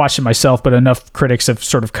 I haven't watched it myself, but enough critics have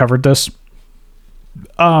sort of covered this.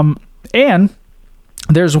 And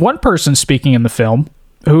there's one person speaking in the film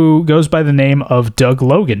who goes by the name of Doug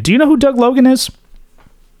Logan. Do you know who Doug Logan is?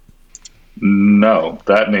 No,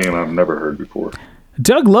 that name I've never heard before.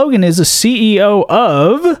 Doug Logan is a CEO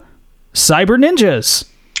of Cyber Ninjas.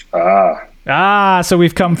 So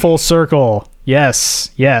we've come full circle. Yes.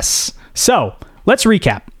 So let's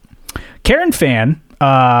recap. Karen Fann,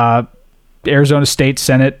 Arizona State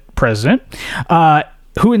Senate president,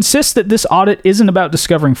 who insists that this audit isn't about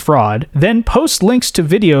discovering fraud, then posts links to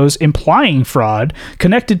videos implying fraud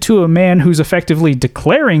connected to a man who's effectively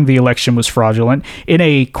declaring the election was fraudulent in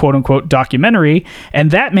a quote-unquote documentary,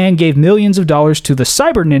 and that man gave millions of dollars to the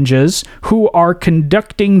Cyber Ninjas who are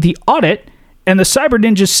conducting the audit, and the Cyber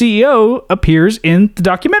Ninja CEO appears in the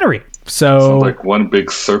documentary. So sounds like one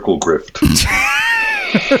big circle grift.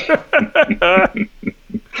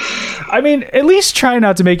 I mean, at least try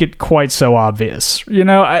not to make it quite so obvious. You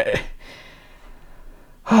know,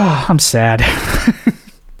 I'm sad.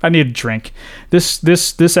 I need a drink.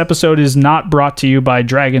 This episode is not brought to you by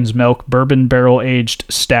Dragon's Milk Bourbon Barrel Aged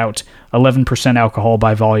Stout, 11% alcohol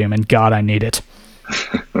by volume, and God, I need it.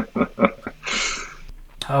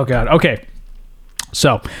 Oh God. Okay.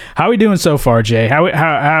 So, how are we doing so far, Jay?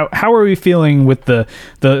 How are we feeling with the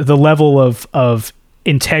level of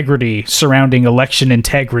integrity surrounding election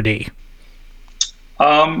integrity?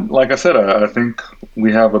 Like I said, I think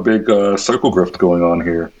we have a big circle grift going on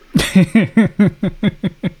here.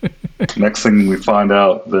 Next thing we find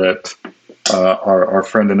out that our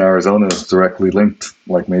friend in Arizona is directly linked,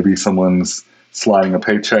 like maybe someone's sliding a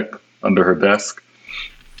paycheck under her desk.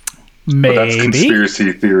 Maybe. But that's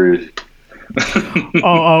conspiracy theory.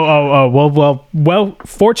 Well,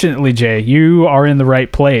 fortunately, Jay, you are in the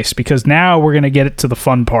right place, because now we're going to get it to the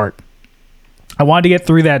fun part. I wanted to get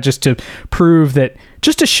through that just to prove that,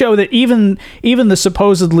 just to show that even the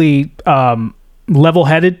supposedly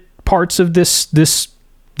level-headed parts of this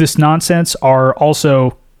nonsense are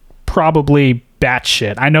also probably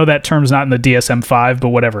batshit. I know that term's not in the DSM-5, but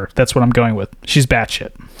whatever. That's what I'm going with. She's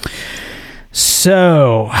batshit.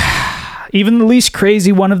 So, even the least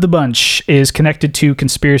crazy one of the bunch is connected to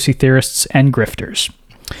conspiracy theorists and grifters.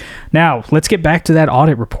 Now, let's get back to that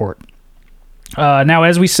audit report. Now,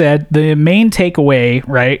 as we said, the main takeaway,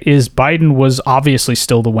 right, is Biden was obviously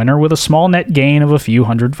still the winner with a small net gain of a few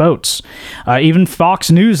hundred votes. Even Fox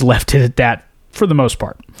News left it at that for the most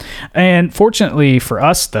part. And fortunately for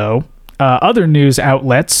us, though, other news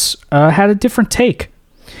outlets had a different take.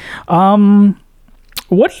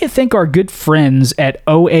 What do you think our good friends at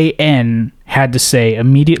OAN had to say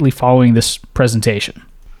immediately following this presentation?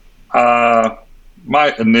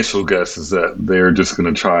 My initial guess is that they're just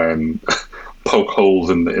going to try and poke holes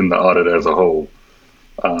in the audit as a whole.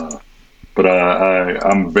 But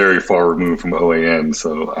I'm very far removed from OAN,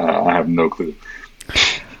 so I have no clue.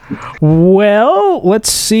 Well,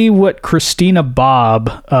 let's see what Christina Bobb,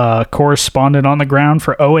 correspondent on the ground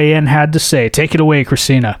for OAN, had to say. Take it away,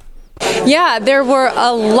 Christina. Yeah, there were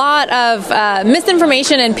a lot of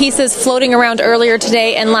misinformation and pieces floating around earlier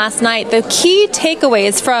today and last night. The key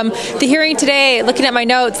takeaways from the hearing today, looking at my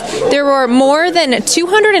notes, there were more than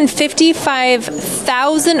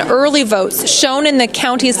 255,000 early votes shown in the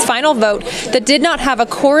county's final vote that did not have a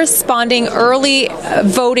corresponding early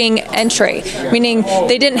voting entry, meaning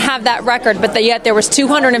they didn't have that record, but yet there was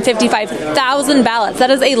 255,000 ballots.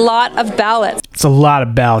 That is a lot of ballots. It's a lot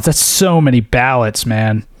of ballots. That's so many ballots,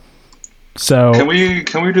 man. So can we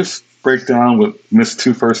just break down what Miss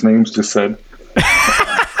Two First Names just said?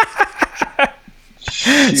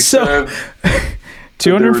 She said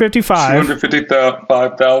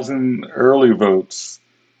 255,000 early votes,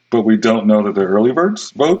 but we don't know that they're early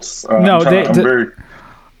votes. No,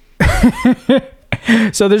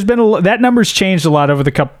 So there's been that number's changed a lot over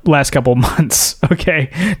the last couple of months.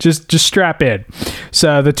 Okay, just strap in.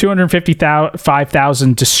 So the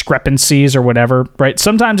 255,000 discrepancies or whatever, right?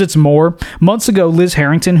 Sometimes it's more. Months ago, Liz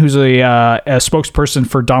Harrington, who's a spokesperson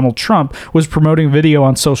for Donald Trump, was promoting a video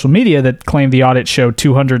on social media that claimed the audit showed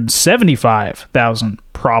 275,000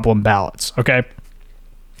 problem ballots. Okay.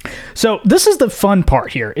 So this is the fun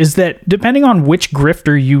part here, is that depending on which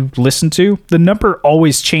grifter you listen to, the number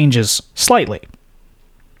always changes slightly.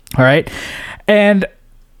 All right. And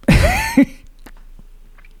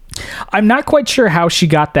I'm not quite sure how she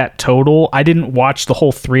got that total. I didn't watch the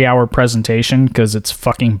whole 3-hour presentation because it's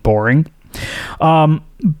fucking boring.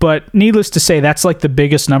 But needless to say, that's like the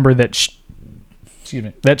biggest number that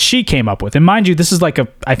she came up with. And mind you, this is like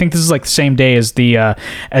I think this is like the same day as the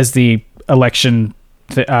election,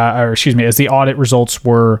 as the audit results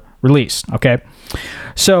were released. Okay.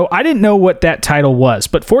 So I didn't know what that title was,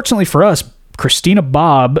 but fortunately for us, Christina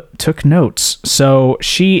Bobb took notes. So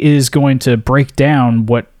she is going to break down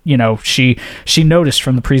what, she noticed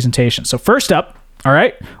from the presentation. So first up, all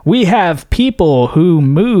right, we have people who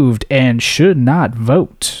moved and should not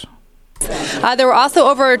vote. There were also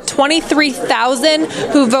over 23,000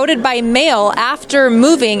 who voted by mail after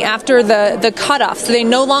moving, after the cutoff. So they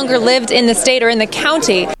no longer lived in the state or in the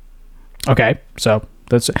county. Okay, so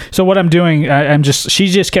what I'm doing, she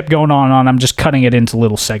just kept going on. I'm just cutting it into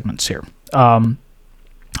little segments here.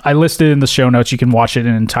 I listed in the show notes. You can watch it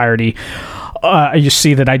in entirety. You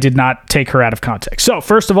see that I did not take her out of context. So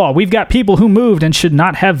first of all, we've got people who moved and should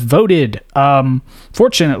not have voted.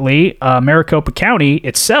 Fortunately, Maricopa County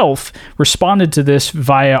itself responded to this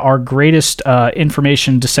via our greatest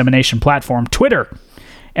information dissemination platform, Twitter,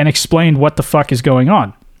 and explained what the fuck is going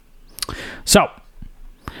on. So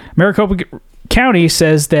Maricopa County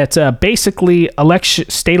says that basically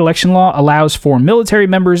state election law allows for military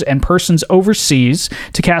members and persons overseas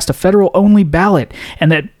to cast a federal-only ballot,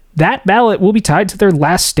 and that ballot will be tied to their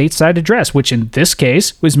last stateside address, which in this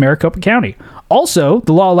case was Maricopa County. Also,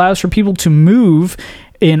 the law allows for people to move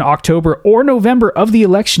in October or November of the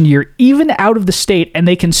election year, even out of the state, and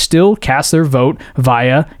they can still cast their vote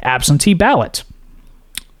via absentee ballot.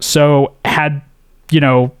 So had,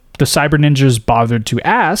 the Cyber Ninjas bothered to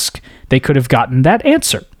ask, they could have gotten that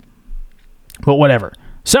answer. But whatever.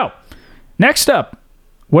 So, next up,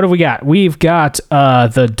 what have we got? We've got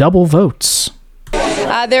the double votes.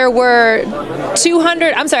 There were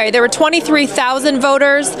 23,000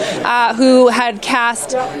 voters who had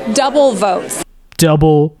cast double votes.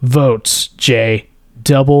 Double votes, Jay.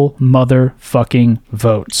 Double motherfucking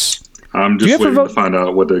votes. I'm just waiting to find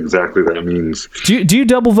out what exactly that means. Do you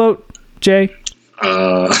double vote, Jay?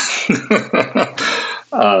 Does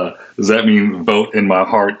that mean vote in my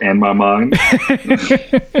heart and my mind?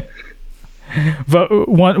 Vote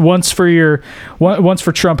once for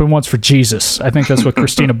Trump and once for Jesus. I think that's what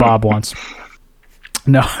Christina Bobb wants.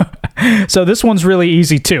 No. So this one's really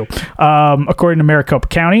easy too, according to Maricopa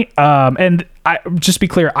County. And just be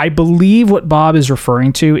clear, I believe what Bob is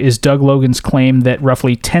referring to is Doug Logan's claim that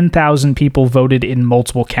roughly 10,000 people voted in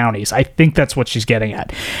multiple counties. I think that's what she's getting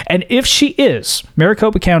at. And if she is,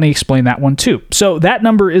 Maricopa County explained that one too. So that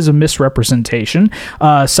number is a misrepresentation.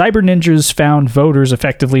 Cyber Ninjas found voters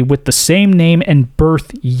effectively with the same name and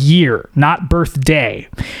birth year, not birthday,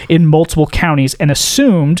 in multiple counties and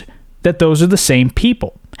assumed that those are the same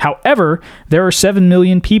people. However, there are 7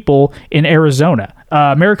 million people in Arizona.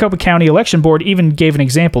 Maricopa County Election Board even gave an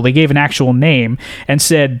example. They gave an actual name and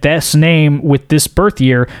said this name with this birth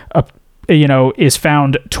year, is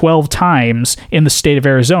found 12 times in the state of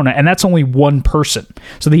Arizona, and that's only one person.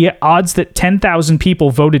 So the odds that 10,000 people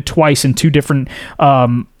voted twice in two different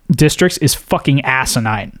districts is fucking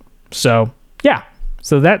asinine. So yeah,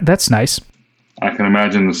 so that's nice. I can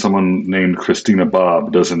imagine someone named Christina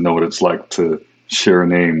Bobb doesn't know what it's like to share a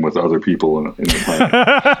name with other people in the planet.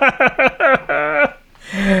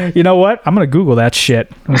 You know what? I'm going to Google that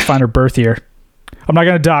shit. I'm going to find her birth year. I'm not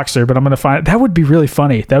going to dox her, but I'm going to find... That would be really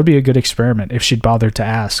funny. That would be a good experiment if she'd bothered to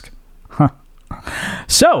ask. Huh.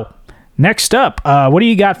 So, next up, what do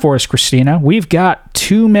you got for us, Christina? We've got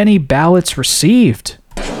too many ballots received.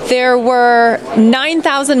 There were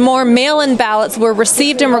 9,000 more mail-in ballots were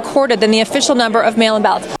received and recorded than the official number of mail-in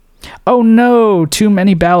ballots. Oh no, too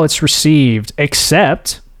many ballots received,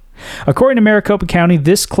 except... According to Maricopa County,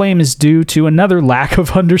 this claim is due to another lack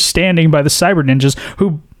of understanding by the Cyber Ninjas,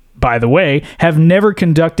 who, by the way, have never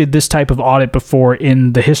conducted this type of audit before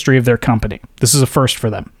in the history of their company. This is a first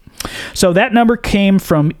for them. So that number came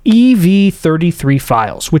from EV33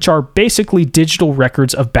 files, which are basically digital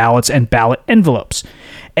records of ballots and ballot envelopes.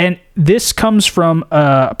 And this comes from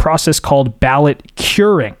a process called ballot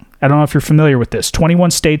curing. I don't know if you're familiar with this.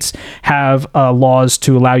 21 states have laws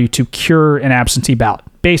to allow you to cure an absentee ballot.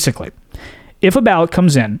 Basically, if a ballot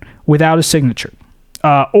comes in without a signature,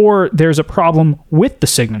 or there's a problem with the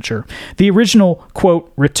signature, the original,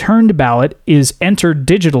 quote, returned ballot is entered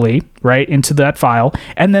digitally, right, into that file,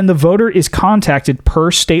 and then the voter is contacted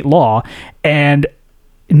per state law and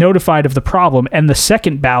notified of the problem, and the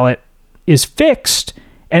second ballot is fixed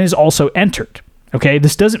and is also entered. Okay,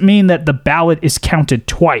 this doesn't mean that the ballot is counted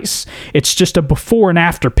twice. It's just a before and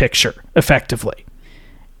after picture, effectively.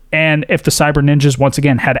 And if the Cyber Ninjas, once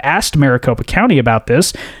again, had asked Maricopa County about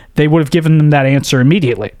this, they would have given them that answer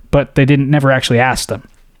immediately. But they never actually ask them.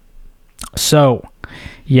 So,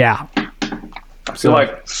 yeah. I feel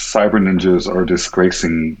like Cyber Ninjas are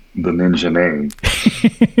disgracing the ninja name.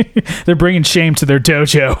 They're bringing shame to their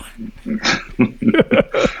dojo.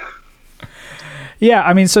 Yeah,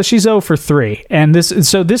 I mean, so she's 0 for 3, and this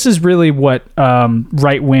is really what ultra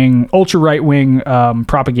right wing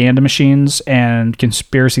propaganda machines and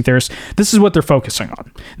conspiracy theorists. This is what they're focusing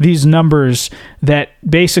on. These numbers that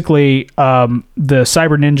basically the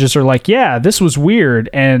Cyber Ninjas are like, yeah, this was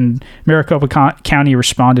weird, and Maricopa County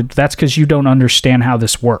responded, that's because you don't understand how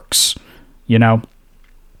this works, you know.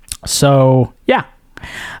 So yeah.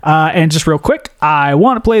 And just real quick, I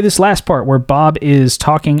want to play this last part where Bob is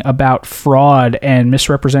talking about fraud and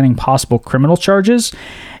misrepresenting possible criminal charges.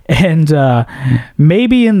 And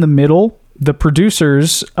maybe in the middle, the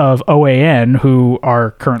producers of OAN, who are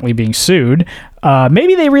currently being sued,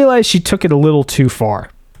 maybe they realized she took it a little too far.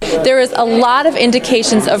 There is a lot of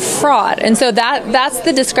indications of fraud, and so that's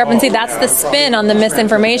the discrepancy, that's the spin on the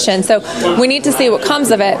misinformation. So we need to see what comes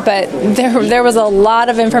of it, but there was a lot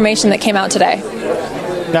of information that came out today.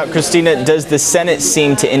 Now, Christina, does the Senate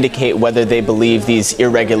seem to indicate whether they believe these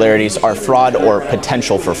irregularities are fraud or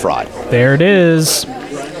potential for fraud? There it is.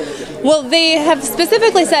 Well, they have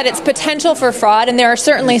specifically said it's potential for fraud, and there are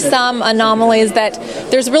certainly some anomalies that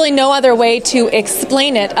there's really no other way to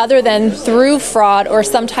explain it other than through fraud or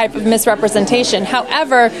some type of misrepresentation.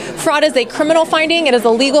 However, fraud is a criminal finding, it is a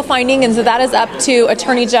legal finding, and so that is up to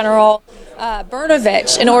Attorney General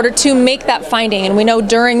Brnovich in order to make that finding. And we know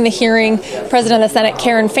during the hearing, President of the Senate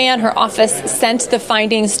Karen Fann, her office sent the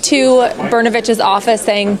findings to Brnovich's office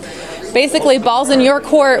saying, basically, ball's in your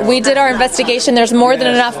court. We did our investigation. There's more than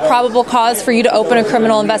enough probable cause for you to open a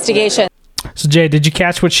criminal investigation. So, Jay, did you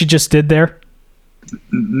catch what she just did there?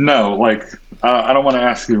 No, I don't want to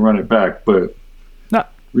ask you to run it back, but...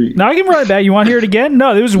 No, I can run it back. You want to hear it again?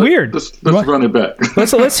 No, it was weird. Let's run it back.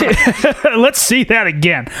 Let's see. Let's see that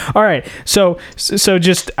again. All right. So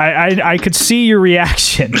just I could see your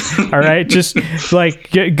reaction. All right. Just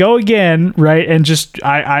like go again, right? And just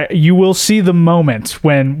you will see the moment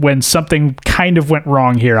when something kind of went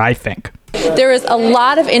wrong here, I think. There is a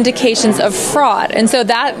lot of indications of fraud, and so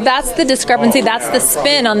that's the discrepancy, that's the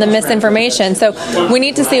spin on the misinformation. So we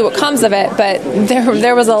need to see what comes of it, but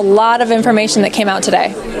there was a lot of information that came out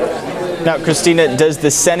today. Now, Christina, does the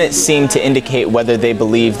Senate seem to indicate whether they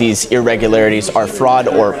believe these irregularities are fraud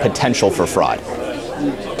or potential for fraud?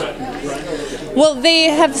 Well, they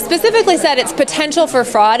have specifically said it's potential for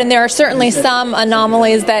fraud, and there are certainly some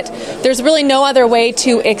anomalies that there's really no other way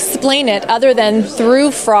to explain it other than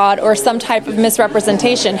through fraud or some type of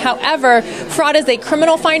misrepresentation. However, fraud is a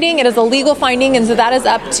criminal finding, it is a legal finding, and so that is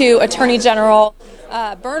up to Attorney General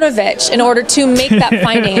Brnovich in order to make that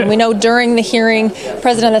finding. And we know during the hearing,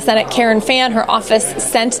 President of the Senate Karen Fann, her office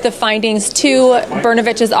sent the findings to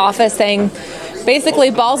Brnovich's office saying, basically,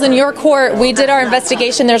 ball's in your court. We did our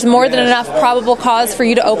investigation. There's more than enough probable cause for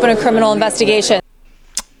you to open a criminal investigation.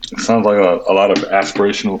 Sounds like a lot of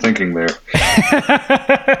aspirational thinking there.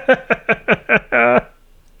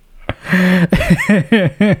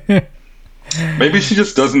 Maybe she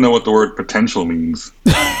just doesn't know what the word potential means.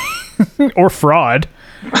 Or fraud.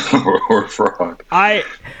 or fraud.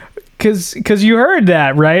 Because you heard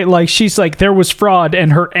that, right? Like, she's like, there was fraud,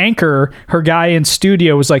 and her anchor, her guy in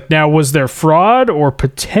studio, was like, now, was there fraud or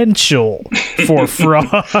potential for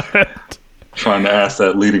fraud? Trying to ask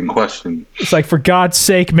that leading question. It's like, for God's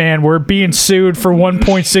sake, man, we're being sued for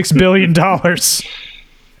 $1.6 billion.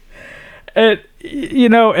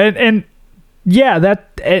 And yeah,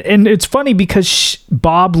 and it's funny because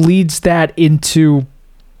Bob leads into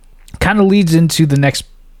the next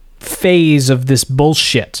phase of this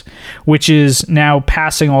bullshit, which is now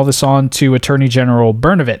passing all this on to Attorney General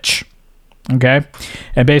Brnovich. Okay?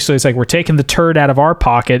 And basically it's like, we're taking the turd out of our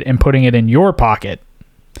pocket and putting it in your pocket.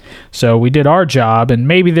 So we did our job, and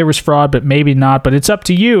maybe there was fraud, but maybe not, but it's up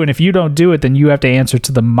to you, and if you don't do it, then you have to answer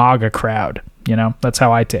to the MAGA crowd. That's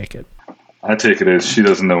how I take it. I take it as she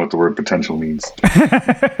doesn't know what the word potential means.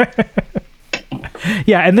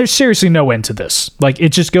 Yeah, and there's seriously no end to this. Like, it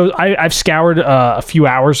just goes... I've scoured a few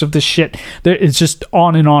hours of this shit. It's just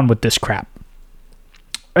on and on with this crap.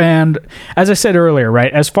 And as I said earlier,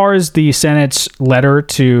 right, as far as the Senate's letter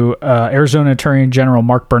to Arizona Attorney General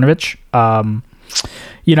Mark Brnovich,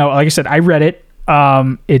 like I said, I read it.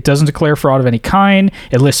 It doesn't declare fraud of any kind.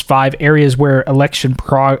 It lists 5 areas where election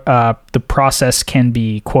the process can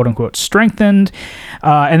be quote-unquote strengthened.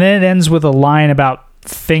 And then it ends with a line about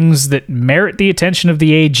things that merit the attention of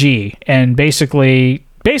the AG. And basically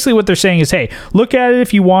what they're saying is, hey, look at it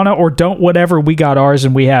if you want to, or don't, whatever. We got ours,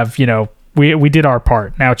 and we have, we did our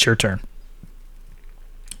part. Now it's your turn.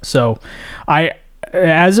 So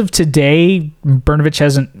as of today, Brnovich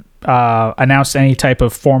hasn't announced any type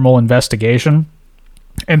of formal investigation.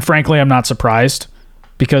 And frankly, I'm not surprised,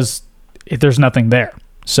 because there's nothing there.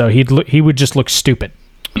 So he would just look stupid.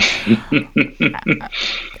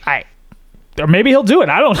 Or maybe he'll do it.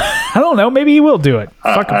 I don't know. Maybe he will do it.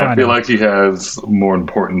 I feel like he has more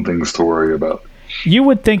important things to worry about. You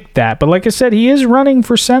would think that, but like I said, he is running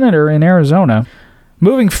for senator in Arizona.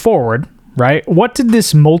 Moving forward, right? What did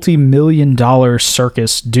this multi-million-dollar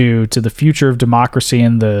circus do to the future of democracy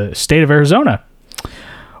in the state of Arizona?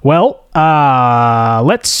 Well,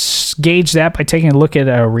 let's gauge that by taking a look at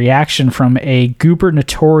a reaction from a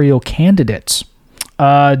gubernatorial candidate.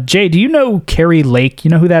 Jay, do you know Kari Lake?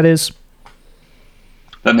 You know who that is?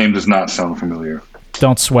 That name does not sound familiar.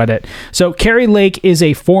 Don't sweat it. So Kari Lake is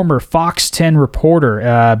a former Fox 10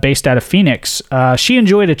 reporter based out of Phoenix. She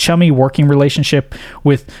enjoyed a chummy working relationship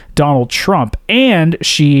with Donald Trump, and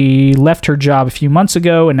she left her job a few months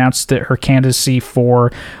ago, announced that her candidacy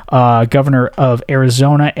for governor of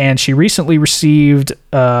Arizona, and she recently received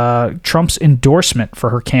Trump's endorsement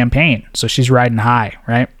for her campaign. So she's riding high,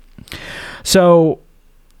 right? So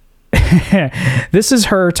this is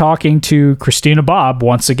her talking to Christina Bobb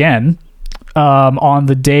once again on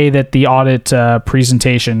the day that the audit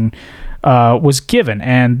presentation was given.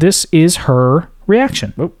 And this is her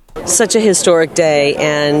reaction. Oh. Such a historic day,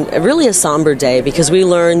 and really a somber day, because we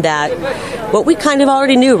learned that what we kind of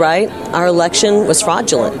already knew, right? Our election was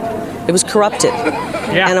fraudulent. It was corrupted.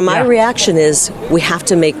 Yeah, and my reaction is, we have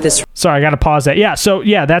to make this... Sorry, I got to pause that. Yeah, so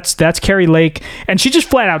yeah, that's Kari Lake, and she just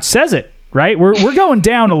flat out says it. Right? We're going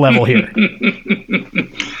down a level here.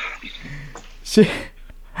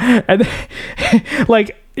 And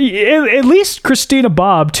like, at least Christina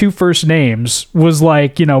Bobb, 2 first names, was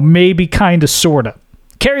like, maybe kind of, sort of.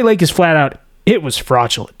 Kari Lake is flat out, it was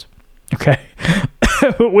fraudulent. Okay?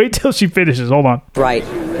 Wait till she finishes. Hold on. Right.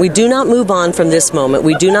 We do not move on from this moment.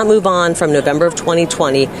 We do not move on from November of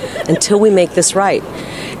 2020 until we make this right.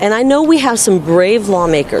 And I know we have some brave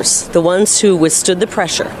lawmakers, the ones who withstood the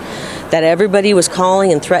pressure that everybody was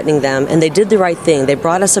calling and threatening them, and they did the right thing. They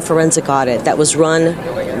brought us a forensic audit that was run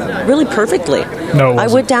really perfectly. No, I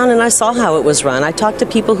went down and I saw how it was run. I talked to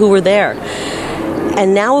people who were there.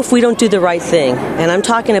 And now if we don't do the right thing, and I'm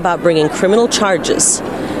talking about bringing criminal charges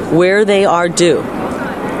where they are due,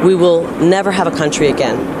 we will never have a country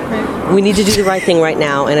again. We need to do the right thing right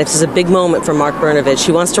now, and it's a big moment for Mark Brnovich.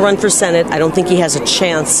 He wants to run for Senate. I don't think he has a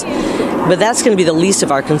chance, but that's going to be the least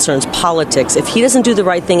of our concerns, politics. If he doesn't do the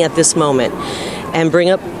right thing at this moment and bring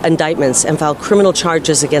up indictments and file criminal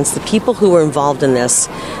charges against the people who were involved in this,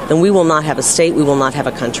 then we will not have a state, we will not have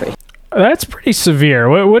a country. That's pretty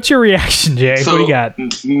severe. What's your reaction, Jay? So, what do you got?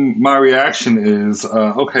 My reaction is,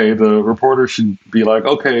 okay, the reporter should be like,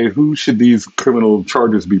 okay, who should these criminal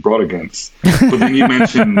charges be brought against? But then you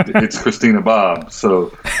mentioned it's Christina Bobb,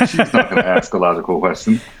 so she's not going to ask a logical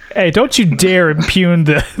question. Hey, don't you dare impugn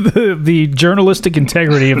the journalistic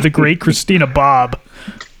integrity of the great Christina Bobb.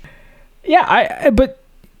 Yeah, but,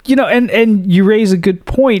 and you raise a good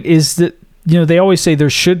point, is that, they always say there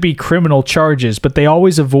should be criminal charges, but they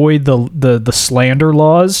always avoid the slander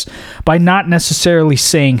laws by not necessarily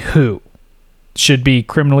saying who. should be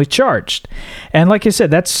criminally charged. And like I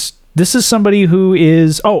said, this is somebody who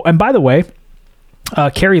is. Oh, and by the way,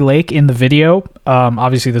 Kari Lake in the video.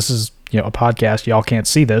 Obviously, this is a podcast. Y'all can't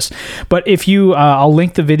see this, but if you, I'll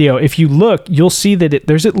link the video. If you look, you'll see that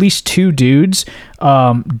there's at least two dudes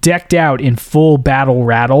decked out in full battle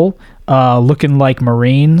rattle, looking like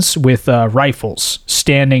Marines with rifles,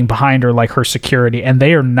 standing behind her like her security, and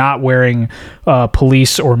they are not wearing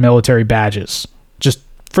police or military badges. Just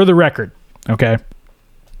for the record, okay.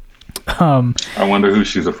 I wonder who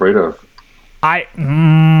she's afraid of.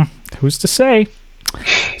 Who's to say?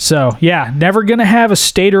 So, yeah, never going to have a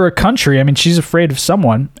state or a country. I mean, she's afraid of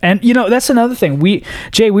someone. And, that's another thing. We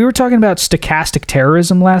were talking about stochastic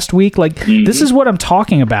terrorism last week. Like, this is what I'm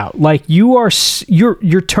talking about. Like, you're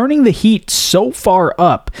turning the heat so far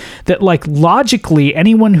up that, like, logically,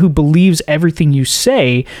 anyone who believes everything you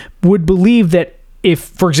say would believe that if,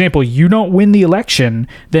 for example, you don't win the election,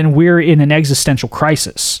 then we're in an existential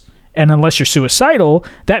crisis. And unless you're suicidal,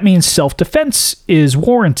 that means self-defense is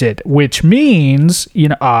warranted, which means,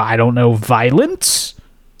 I don't know, violence?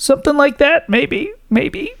 Something like that, maybe.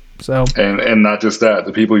 So, and not just that,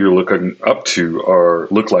 the people you're looking up to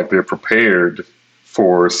look like they're prepared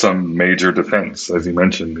for some major defense, as you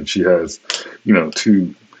mentioned. And she has,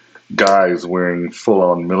 two guys wearing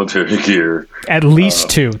full-on military gear. At least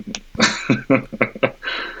two.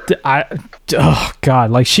 Oh,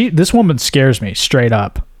 God. Like, this woman scares me straight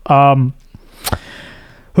up. Okay.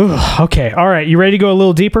 All right. You ready to go a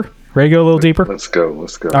little deeper? Let's go.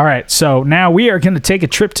 All right. So now we are going to take a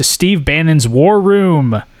trip to Steve Bannon's war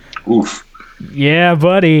room. Oof. Yeah,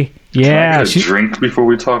 buddy. Yeah. Can I get a drink before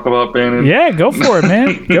we talk about Bannon? Yeah, go for it,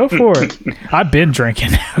 man. Go for it. I've been drinking.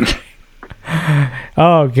 Okay.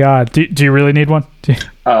 Oh, God. Do you really need one?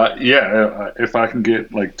 Yeah. If I can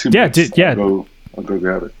get like 2 minutes, I'll go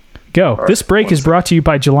grab it. Go. All this break is brought to you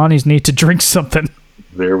by Jelani's need to drink something.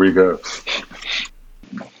 There we go.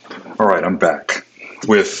 All right, I'm back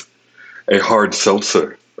with a hard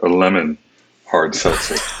seltzer, a lemon hard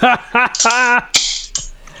seltzer.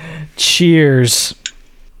 Cheers.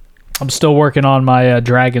 I'm still working on my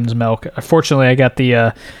Dragon's Milk. Fortunately, I got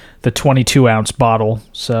the 22-ounce bottle,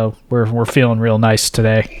 so we're feeling real nice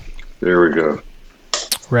today. There we go.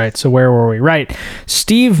 Right. So where were we? Right.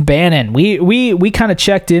 Steve Bannon. We kind of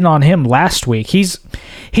checked in on him last week. He's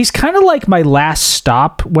kind of like my last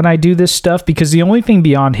stop when I do this stuff, because the only thing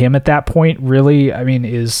beyond him at that point really, I mean,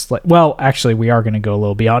 is like, well, actually we are going to go a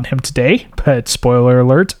little beyond him today, but spoiler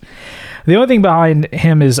alert. The only thing behind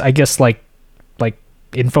him is, I guess, like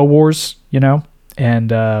InfoWars,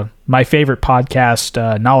 and my favorite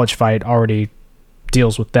podcast, Knowledge Fight, already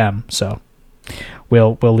deals with them. So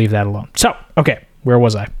we'll leave that alone. So, okay. Where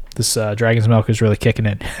was I? This Dragon's Milk is really kicking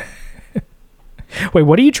in. Wait,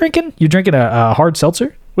 what are you drinking? You drinking a hard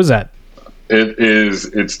seltzer? What's that?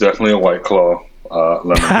 It's definitely a White Claw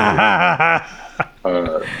lemon.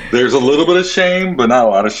 There's a little bit of shame, but not a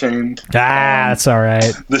lot of shame. That's all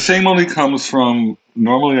right. The shame only comes from,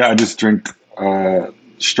 normally I just drink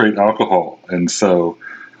straight alcohol. And so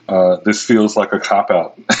this feels like a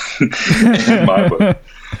cop-out in my book.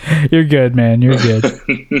 You're good, man. You're good.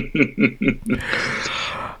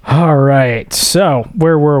 All right. So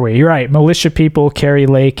where were we? You're right. Militia people, Kari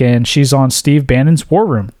Lake, and she's on Steve Bannon's war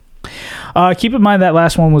room. Keep in mind that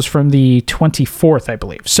last one was from the 24th, I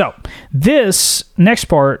believe. So this next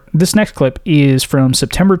clip is from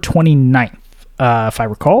September 29th, if I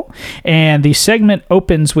recall. And the segment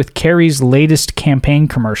opens with Kari's latest campaign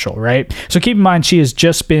commercial, right? So keep in mind she has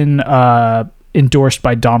just been endorsed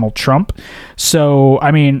by Donald Trump. So,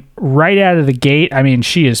 I mean, right out of the gate, I mean,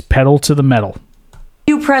 she is pedal to the metal.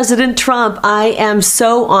 You, President Trump, I am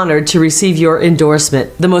so honored to receive your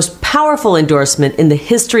endorsement, the most powerful endorsement in the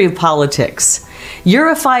history of politics. You're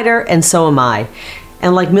a fighter, and so am I.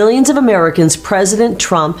 And like millions of Americans, President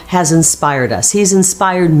Trump has inspired us. He's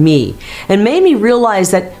inspired me and made me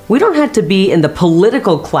realize that we don't have to be in the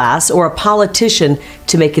political class or a politician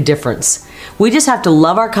to make a difference. We just have to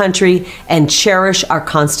love our country and cherish our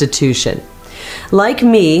Constitution. Like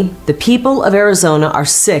me, the people of Arizona are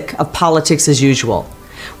sick of politics as usual.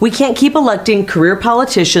 We can't keep electing career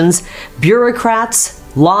politicians, bureaucrats,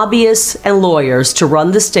 lobbyists, and lawyers to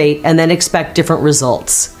run the state and then expect different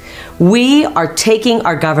results. We are taking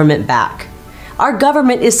our government back. Our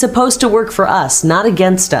government is supposed to work for us, not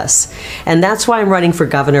against us. And that's why I'm running for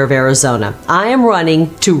governor of Arizona. I am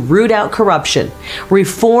running to root out corruption,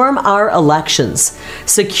 reform our elections,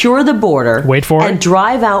 secure the border, and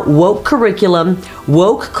drive out woke curriculum,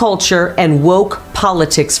 woke culture, and woke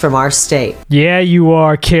politics from our state. Yeah, you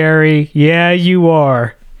are, Kari. Yeah, you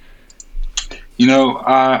are.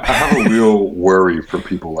 I have a real worry for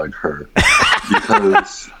people like her.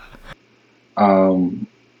 because, I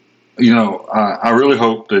really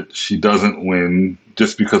hope that she doesn't win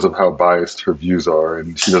just because of how biased her views are,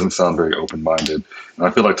 and she doesn't sound very open-minded. And I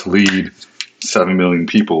feel like to lead 7 million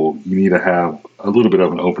people, you need to have a little bit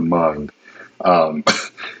of an open mind.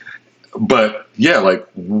 But yeah, like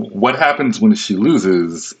what happens when she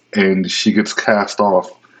loses and she gets cast off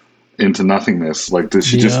into nothingness? Like, does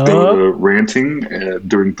she just go to ranting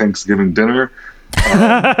during Thanksgiving dinner?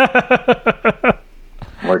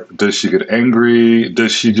 Like, does she get angry?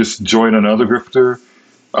 Does she just join another grifter?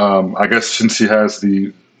 I guess since she has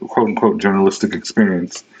the quote-unquote journalistic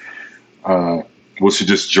experience, will she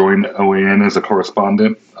just join OAN as a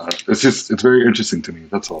correspondent? It's very interesting to me.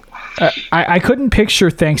 That's all. I couldn't picture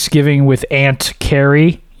Thanksgiving with Aunt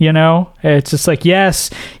Carrie. It's just like, yes,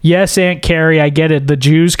 Aunt Carrie, I get it. The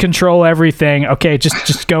Jews control everything. Okay,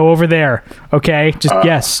 just go over there. Okay,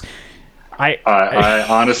 yes. I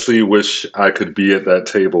honestly wish I could be at that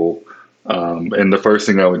table, and the first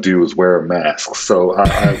thing I would do is wear a mask. So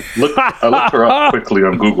I looked her up quickly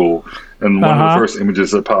on Google, and one of the first images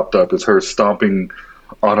that popped up is her stomping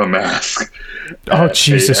on a mask. Oh,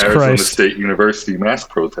 Jesus Christ! Arizona State University mask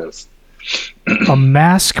protest. A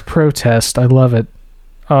mask protest. I love it.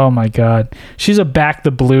 Oh my God, she's a back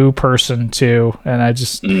the blue person too, and I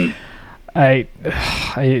just,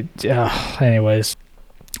 anyways.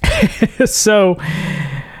 So,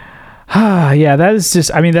 yeah, that is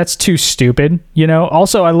just, that's too stupid,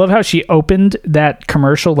 Also, I love how she opened that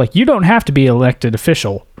commercial, like, you don't have to be elected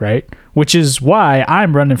official, right? Which is why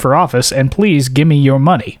I'm running for office, and please give me your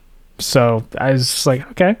money. So, I was just like,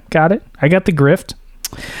 okay, got it. I got the grift.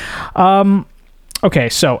 Okay,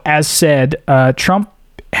 so, as said, Trump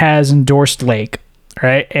has endorsed Lake,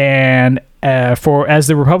 right? And as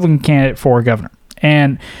the Republican candidate for governor.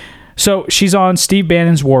 And so she's on Steve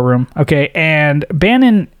Bannon's War Room, okay, and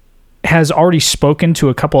Bannon has already spoken to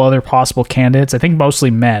a couple other possible candidates, I think mostly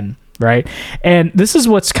men, right? And this is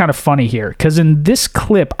what's kind of funny here, because in this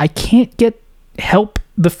clip, I can't help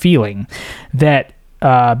the feeling that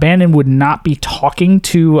Bannon would not be talking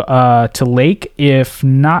to Lake if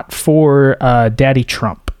not for Daddy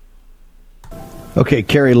Trump. Okay,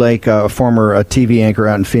 Kari Lake, a former TV anchor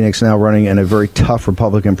out in Phoenix, now running in a very tough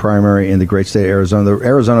Republican primary in the great state of Arizona.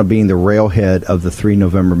 Arizona being the railhead of the 3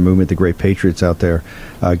 November movement, the great patriots out there,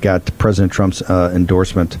 got President Trump's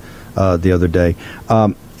endorsement the other day.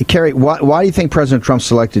 Kari, why do you think President Trump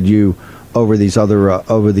selected you over these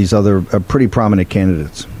other pretty prominent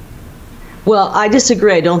candidates? Well, I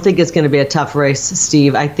disagree. I don't think it's going to be a tough race,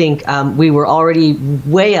 Steve. I think we were already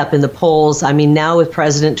way up in the polls. I mean, now with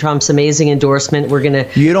President Trump's amazing endorsement, we're going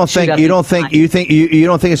to. You don't think it's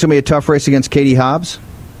going to be a tough race against Katie Hobbs?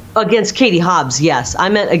 Against Katie Hobbs, yes. I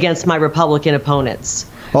meant against my Republican opponents.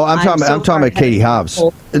 Oh, I'm talking about Katie Hobbs.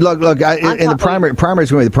 Look, in the primary is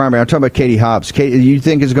going to be the primary. I'm talking about Katie Hobbs. You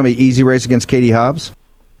think it's going to be an easy race against Katie Hobbs?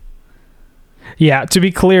 Yeah, to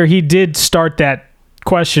be clear, he did start that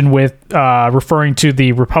question with referring to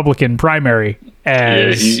the Republican primary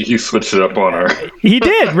as... Yeah, he switched it up on her. He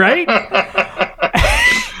did, right?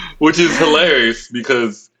 Which is hilarious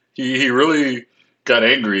because he really got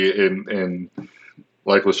angry and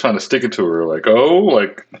like was trying to stick it to her, like,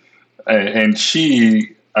 and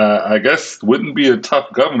she I guess wouldn't be a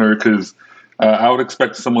tough governor because I would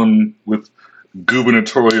expect someone with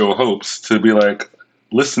gubernatorial hopes to be like,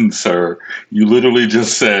 listen, sir, you literally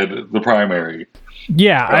just said the primary.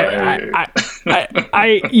 Yeah, I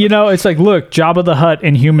it's like, look, Jabba the Hutt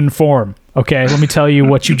in human form. Okay, let me tell you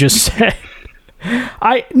what you just said.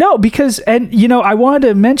 I wanted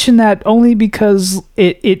to mention that only because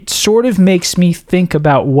it sort of makes me think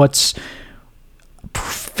about what's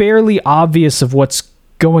fairly obvious of what's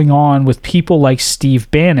going on with people like Steve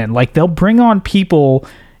Bannon. Like, they'll bring on people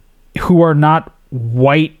who are not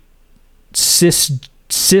white, cis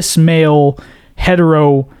male,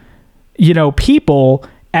 hetero, people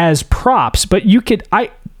as props, but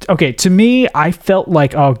to me, I felt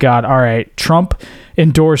like, oh God, all right, Trump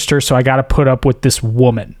endorsed her, so I got to put up with this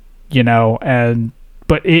woman,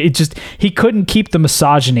 but it just, he couldn't keep the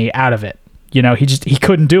misogyny out of it. He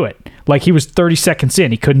couldn't do it. Like, he was 30 seconds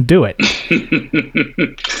in, he couldn't do it.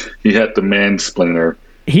 He had the mansplainer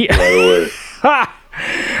right away.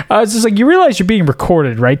 I was just like, you realize you're being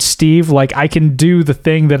recorded, right, Steve? Like, I can do the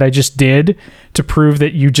thing that I just did to prove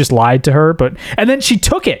that you just lied to her, and then she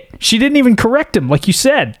took it. She didn't even correct him, like you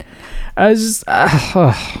said.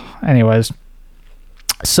 Anyways.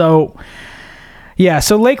 So, yeah,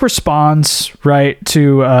 so Lake responds, right,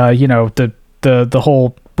 to, the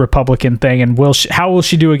whole Republican thing, and how will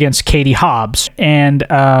she do against Katie Hobbs? And,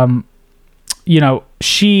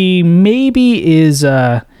 she maybe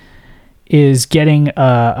is getting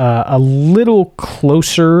a little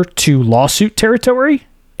closer to lawsuit territory.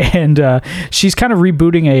 And she's kind of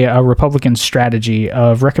rebooting a Republican strategy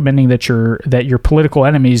of recommending that your political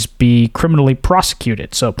enemies be criminally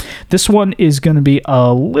prosecuted. So this one is going to be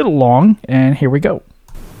a little long, and here we go.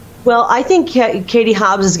 Well, I think Katie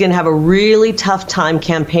Hobbs is going to have a really tough time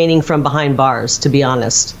campaigning from behind bars, to be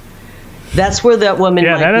honest. That's where that woman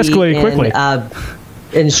might that escalated quickly.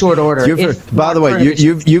 In short order. By the way,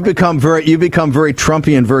 you've become very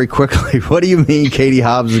Trumpian very quickly. What do you mean Katie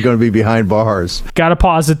Hobbs is going to be behind bars? Got to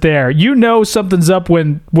pause it there. You know something's up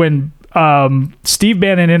when Steve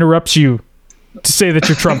Bannon interrupts you to say that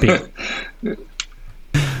you're Trumpian.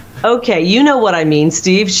 Okay, you know what I mean,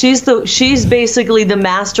 Steve. She's basically the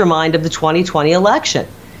mastermind of the 2020 election.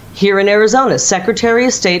 Here in Arizona, Secretary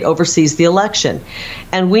of State oversees the election.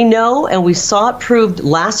 And we know, and we saw it proved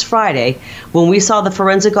last Friday when we saw the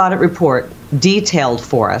forensic audit report detailed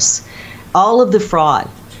for us, all of the fraud,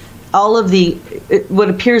 all of the what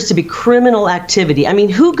appears to be criminal activity. I mean,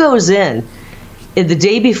 who goes in the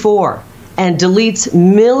day before and deletes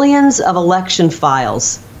millions of election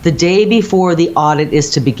files the day before the audit is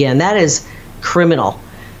to begin? That is criminal.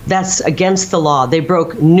 That's against the law. They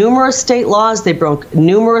broke numerous state laws. They broke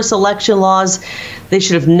numerous election laws. They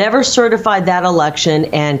should have never certified that election.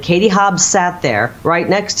 And Katie Hobbs sat there right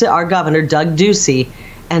next to our governor, Doug Ducey,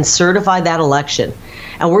 and certified that election.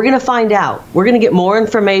 And we're going to find out. We're going to get more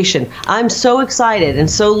information. I'm so excited and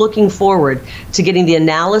so looking forward to getting the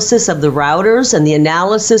analysis of the routers and the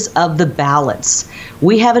analysis of the ballots.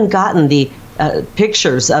 We haven't gotten the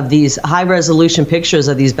pictures of these high-resolution pictures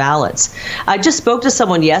of these ballots. I just spoke to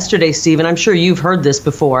someone yesterday, Steve, and I'm sure you've heard this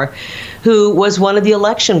before, who was one of the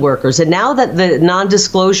election workers. And now that the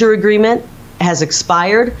non-disclosure agreement has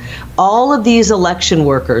expired, all of these election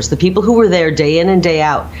workers, the people who were there day in and day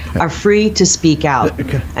out, are free to speak out.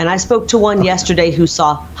 And I spoke to one yesterday who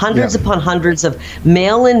saw hundreds upon hundreds of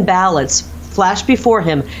mail-in ballots flash before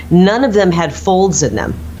him. None of them had folds in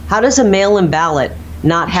them. How does a mail-in ballot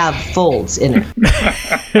not have folds in it?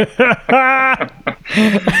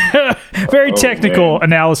 Very technical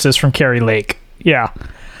analysis from Kari Lake. Yeah.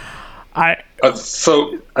 That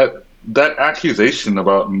accusation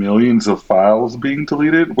about millions of files being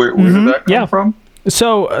deleted, where did that come from?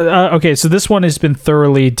 So, so this one has been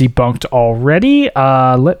thoroughly debunked already.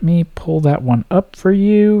 Let me pull that one up for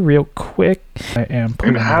you real quick.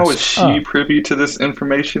 And how is she privy to this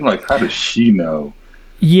information? Like, how does she know?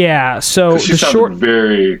 Yeah, so she sounded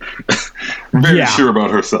very sure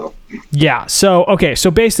about herself. Yeah, so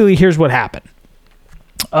basically here's what happened.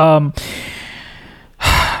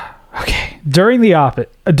 Okay, during the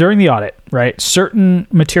audit, right, certain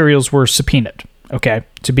materials were subpoenaed, okay,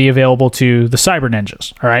 to be available to the cyber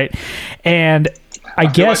ninjas, all right? And I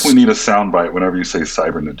guess like we need a soundbite whenever you say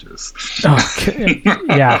cyber ninjas. Okay.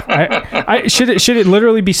 Yeah. Should it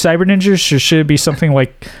literally be cyber ninjas, or should it be something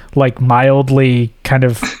like mildly kind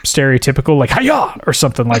of stereotypical, like "Hi-ya" or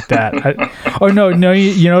something like that? No.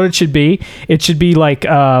 You know what it should be? It should be like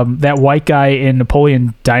that white guy in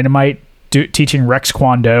Napoleon Dynamite teaching Rex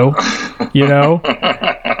Kwon Do. You know,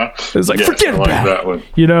 it's like forget about that one.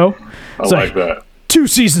 You know, I like that. 2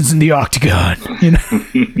 seasons in the octagon. You know.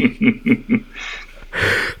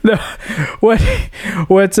 No, what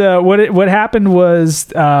happened was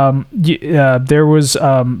there was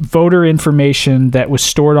voter information that was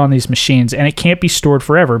stored on these machines, and it can't be stored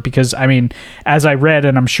forever because, I mean, as I read,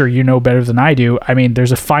 and I'm sure you know better than I do, I mean,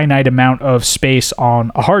 there's a finite amount of space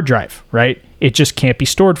on a hard drive, right? It just can't be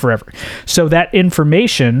stored forever. So that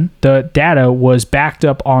information, the data, was backed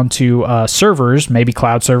up onto servers, maybe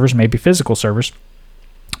cloud servers, maybe physical servers,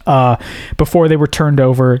 before they were turned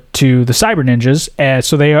over to the cyber ninjas.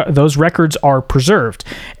 So those records are preserved,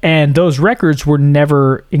 and those records were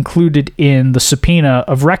never included in the subpoena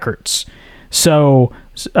of records. So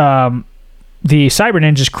the cyber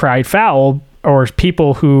ninjas cried foul, or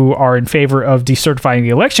people who are in favor of decertifying the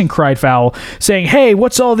election cried foul, saying, "Hey,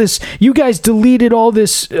 what's all this? You guys deleted all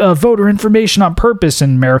this voter information on purpose."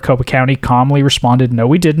 And Maricopa County calmly responded, "No,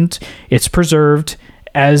 we didn't. It's preserved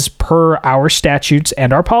as per our statutes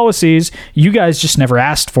and our policies. You guys just never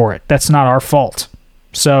asked for it. That's not our fault."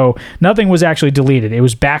 So nothing was actually deleted. It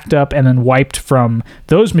was backed up and then wiped from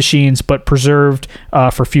those machines, but preserved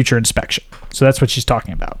for future inspection. So that's what she's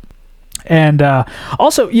talking about. And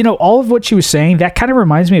also, you know, all of what she was saying, that kind of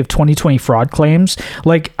reminds me of 2020 fraud claims.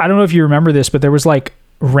 Like, I don't know if you remember this, but there was like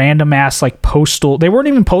random ass like postal, they weren't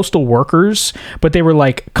even postal workers, but they were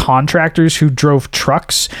like contractors who drove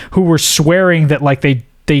trucks who were swearing that like they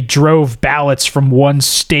drove ballots from one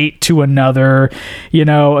state to another,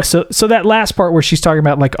 so that last part where she's talking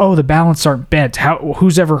about like, oh, the ballots aren't bent,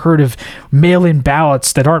 who's ever heard of mail-in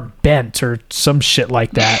ballots that aren't bent or some shit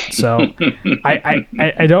like that? So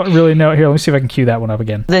I don't really know. Here, let me see if I can cue that one up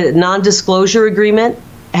again. The non-disclosure agreement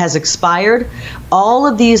has expired. All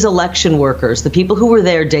of these election workers, the people who were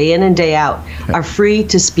there day in and day out, are free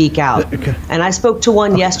to speak out. Okay. And I spoke to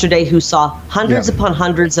one yesterday who saw hundreds upon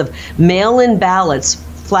hundreds of mail-in ballots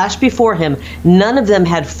flash before him. None of them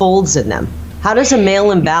had folds in them. How does a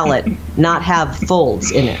mail-in ballot not have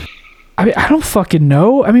folds in it? I mean, I don't fucking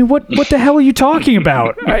know. I mean, what the hell are you talking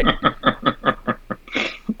about?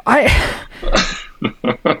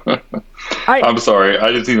 I'm sorry.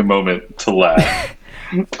 I just need a moment to laugh.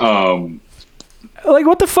 Like,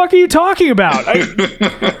 what the fuck are you talking about?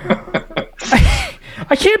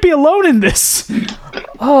 I can't be alone in this.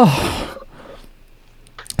 Oh.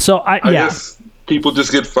 So I guess people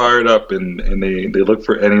just get fired up and they look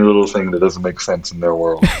for any little thing that doesn't make sense in their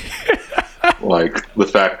world. Like the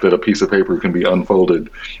fact that a piece of paper can be unfolded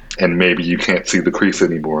and maybe you can't see the crease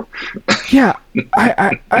anymore. Yeah.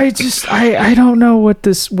 I don't know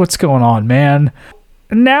what's going on, man.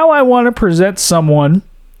 Now I want to present someone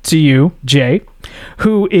to you, Jay,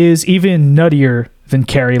 who is even nuttier than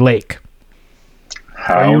Kari Lake.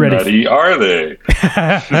 How nutty are they?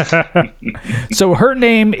 So her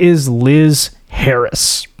name is Liz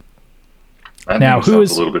Harris. That name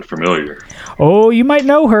sounds a little bit familiar. Oh, you might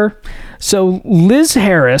know her. So Liz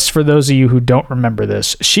Harris, for those of you who don't remember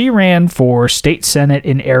this, she ran for state senate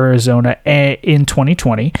in Arizona in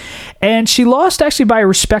 2020, and she lost actually by a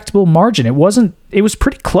respectable margin. It was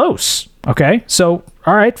pretty close. Okay, so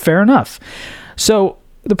all right, fair enough. So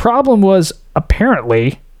the problem was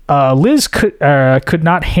apparently Liz could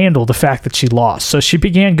not handle the fact that she lost. So she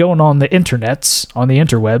began going on the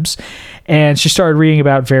interwebs, and she started reading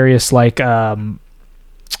about various like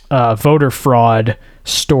voter fraud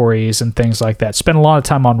stories and things like that. Spent a lot of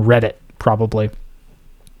time on Reddit, probably.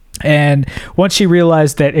 And once she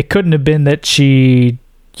realized that it couldn't have been that she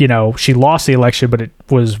lost the election, but it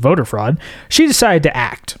was voter fraud, she decided to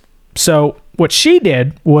act. So what she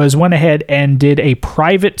did was went ahead and did a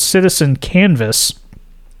private citizen canvass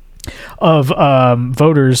of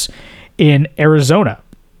voters in Arizona.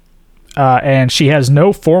 And she has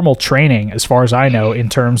no formal training, as far as I know, in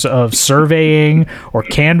terms of surveying or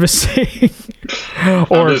canvassing.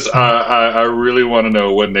 I really want to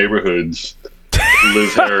know what neighborhoods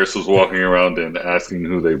Liz Harris was walking around in, asking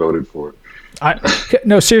who they voted for.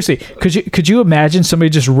 No, seriously, could you imagine somebody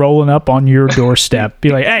just rolling up on your doorstep, be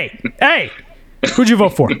like, "Hey, who'd you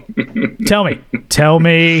vote for? Tell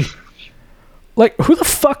me." Like, who the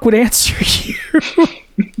fuck would answer you?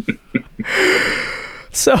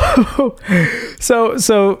 So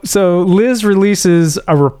Liz releases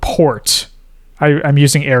a report. I'm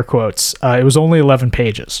using air quotes. It was only 11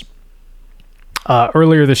 pages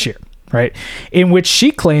earlier this year, right? In which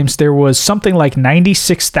she claims there was something like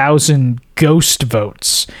 96,000 ghost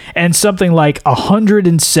votes and something like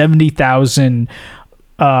 170,000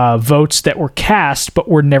 votes that were cast but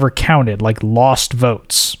were never counted, like lost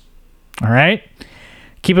votes. All right?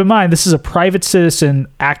 Keep in mind, this is a private citizen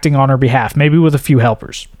acting on her behalf, maybe with a few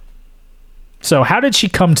helpers. So how did she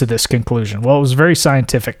come to this conclusion? Well, it was very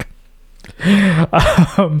scientific. Her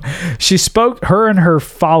and her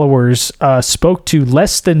followers spoke to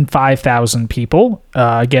less than 5,000 people.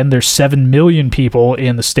 Again, there's 7 million people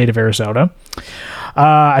in the state of Arizona.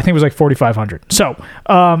 I think it was like 4,500. So,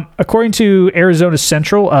 according to Arizona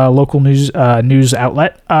Central, local news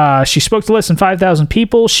outlet, she spoke to less than 5,000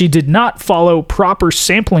 people. She did not follow proper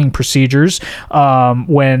sampling procedures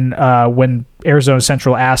when Arizona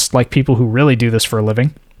Central asked like people who really do this for a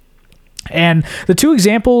living. And the two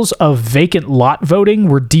examples of vacant lot voting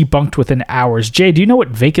were debunked within hours. Jay, do you know what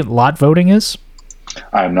vacant lot voting is?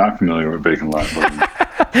 I'm not familiar with vacant lot voting.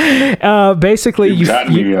 Basically, you've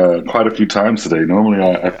gotten me quite a few times today. Normally,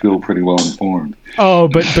 I feel pretty well informed. Oh,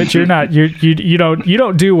 but you're not. You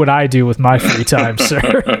don't do what I do with my free time,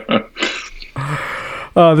 sir.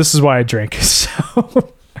 This is why I drink.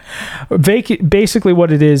 So, basically,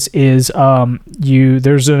 what it is there's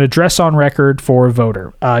an address on record for a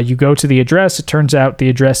voter. You go to the address. It turns out the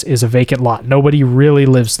address is a vacant lot. Nobody really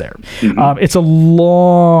lives there. Mm-hmm. It's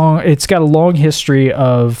got a long history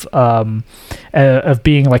of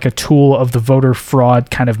being like a tool of the voter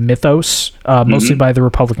fraud kind of mythos, mostly by the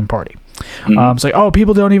Republican Party. Mm-hmm. It's like, oh,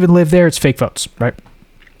 people don't even live there. It's fake votes, right?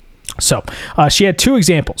 So she had two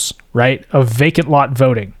examples. right, of vacant lot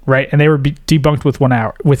voting, right, and they were debunked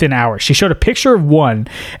within hours. She showed a picture of one,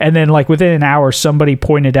 and then like within an hour, somebody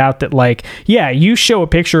pointed out that like, yeah, you show a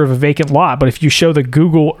picture of a vacant lot, but if you show the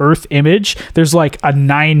Google Earth image, there's like a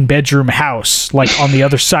 9-bedroom house like on the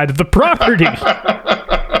other side of the property.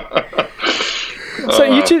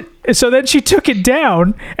 So then she took it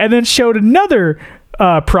down and then showed another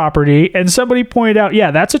property, and somebody pointed out,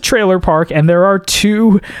 yeah, that's a trailer park, and there are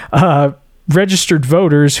 2 registered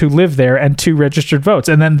voters who live there and 2 registered votes,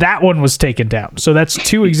 and then that one was taken down. So that's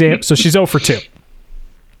 2 examples. So she's 0 for 2.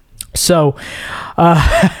 So,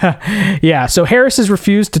 yeah. So Harris has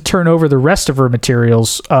refused to turn over the rest of her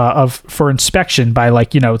materials for inspection by,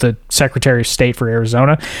 like, the Secretary of State for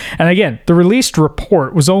Arizona. And again, the released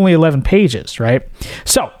report was only 11 pages, right?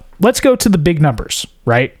 So let's go to the big numbers,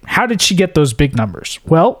 right? How did she get those big numbers?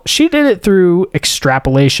 Well, she did it through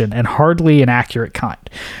extrapolation, and hardly an accurate kind.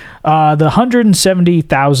 The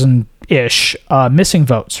 170,000-ish missing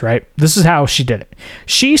votes, right? This is how she did it.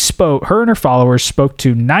 Her and her followers spoke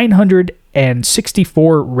to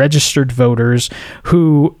 964 registered voters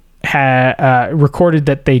who had recorded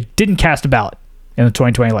that they didn't cast a ballot in the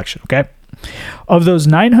 2020 election, okay? Of those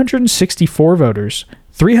 964 voters,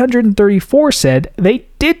 334 said they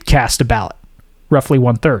did cast a ballot, roughly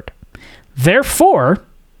 1/3. Therefore,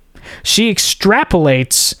 she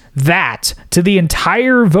extrapolates that to the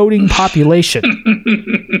entire voting population.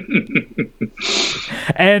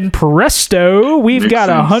 And presto, we've got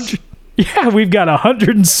 100. Yeah, we've got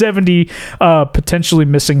 170 potentially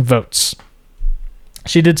missing votes.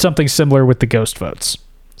 She did something similar with the ghost votes.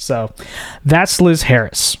 So that's Liz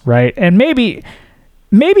Harris, right? And maybe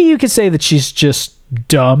you could say that she's just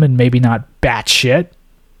dumb and maybe not batshit.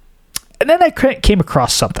 And then I came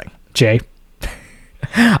across something, Jay.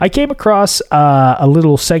 I came across a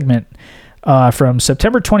little segment from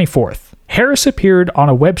September 24th. Harris appeared on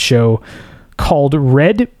a web show called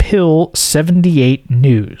Red Pill 78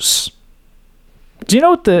 News. Do you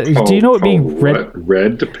know what being red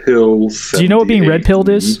pill? Do you know what being red pilled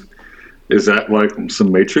is? Is that like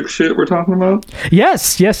some Matrix shit we're talking about?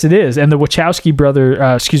 Yes, it is. And the Wachowski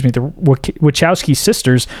the Wachowski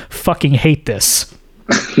sisters fucking hate this.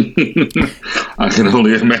 I can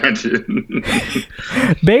only imagine.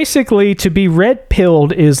 Basically, to be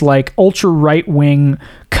red-pilled is like ultra-right-wing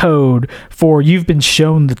code for you've been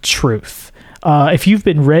shown the truth. If you've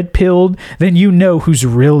been red-pilled, then you know who's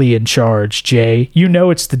really in charge, Jay. You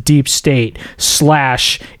know it's the deep state /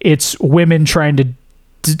 it's women trying to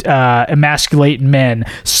emasculate men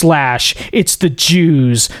 / it's the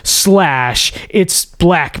Jews / it's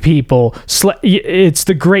black people / it's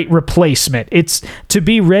the great replacement. It's to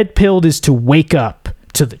be red pilled is to wake up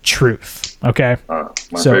to the truth. Okay. My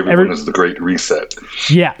favorite one is the Great Reset.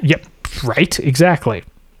 Yeah. Yep. Right. Exactly.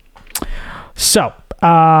 So,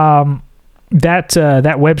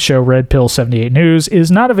 that web show, Red Pill 78 News,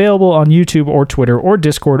 is not available on YouTube or Twitter or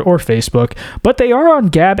Discord or Facebook, but they are on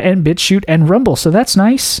Gab and BitChute and Rumble, so that's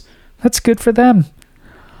nice. That's good for them.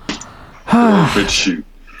 BitChute.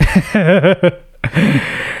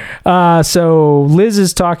 So Liz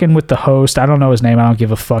is talking with the host. I don't know his name. I don't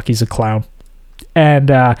give a fuck. He's a clown.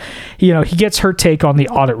 And, he gets her take on the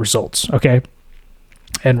audit results, okay?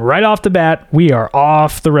 And right off the bat, we are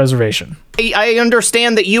off the reservation. I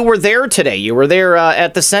understand that you were there today. You were there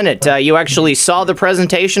at the Senate. You actually saw the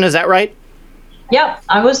presentation. Is that right? Yep,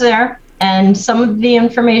 I was there. And some of the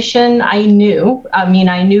information I knew.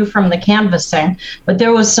 I knew from the canvassing. But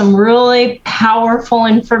there was some really powerful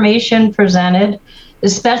information presented,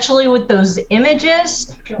 especially with those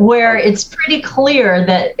images where it's pretty clear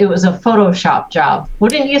that it was a Photoshop job.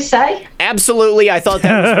 Wouldn't you say? Absolutely. I thought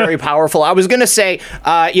that was very powerful. I was going to say,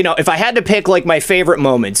 if I had to pick like my favorite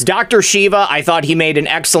moments, Dr. Shiva, I thought he made an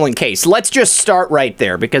excellent case. Let's just start right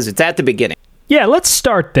there because it's at the beginning. Yeah, let's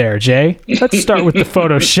start there, Jay. Let's start with the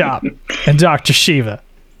Photoshop and Dr. Shiva.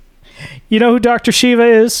 You know who Dr. Shiva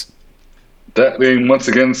is? That name once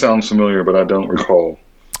again sounds familiar, but I don't recall.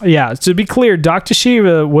 Yeah, to be clear, Dr.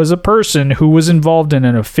 Shiva was a person who was involved in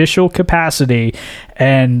an official capacity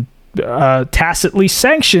and tacitly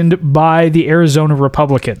sanctioned by the Arizona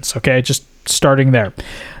Republicans. Okay, just starting there.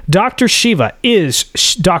 Dr. Shiva is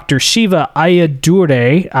Dr. Shiva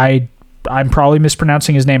Ayyadurai. I'm probably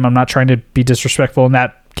mispronouncing his name. I'm not trying to be disrespectful in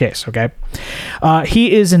that case, okay?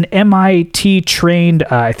 He is an MIT-trained,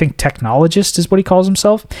 I think, technologist is what he calls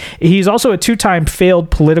himself. He's also a 2-time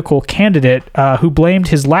failed political candidate who blamed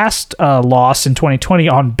his last loss in 2020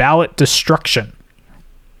 on ballot destruction.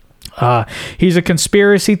 He's a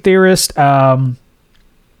conspiracy theorist and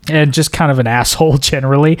just kind of an asshole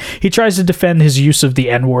generally. He tries to defend his use of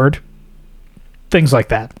the N-word. Things like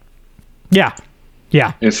that. Yeah.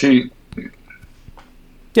 Yeah. Is he?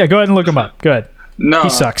 Yeah, go ahead and look him up. Good. No, he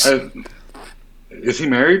sucks. Is he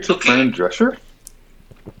married to Fran Drescher?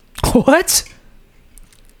 What?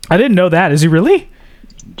 I didn't know that. Is he really?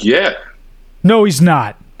 Yeah. No, he's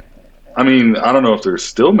not. I mean, I don't know if they're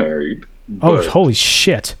still married. Oh, holy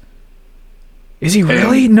shit. Is he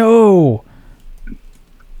really? No.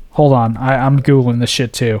 Hold on. I'm Googling this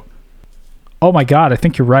shit too. Oh my god, I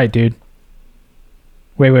think you're right, dude.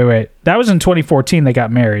 Wait. That was in 2014 they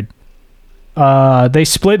got married. They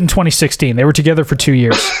split in 2016. They were together for 2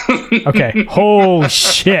 years. Okay. Holy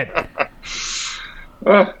shit.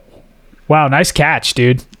 Wow, nice catch,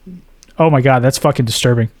 dude. Oh my god, that's fucking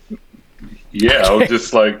disturbing. Yeah, I was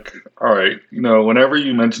just like, all right, whenever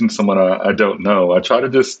you mention someone I don't know, I try to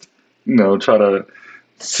just, try to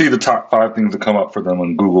see the top 5 things that come up for them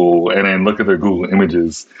on Google and then look at their Google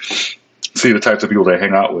images, see the types of people they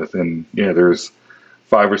hang out with. And yeah, there's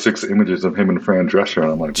 5 or 6 images of him and Fran Drescher.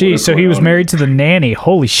 And I'm like, gee, so he was married to the nanny.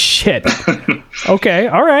 Holy shit. Okay.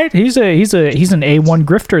 All right. He's an A1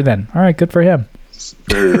 grifter then. All right. Good for him. It's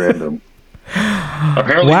very random.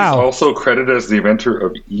 Apparently he's also credited as the inventor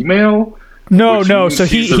of email. No. So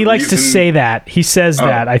he likes to say that. He says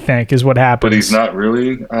that, I think, is what happens. But he's not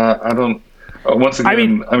really. I don't. Once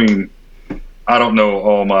again, I mean, I don't know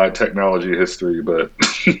all my technology history, but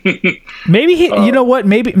maybe he. You know what?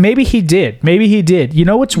 Maybe he did. Maybe he did. You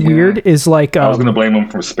know what's weird is like I was going to blame him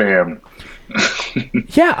for spam.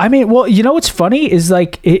 Yeah, I mean, well, you know what's funny is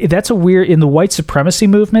like that's a weird in the white supremacy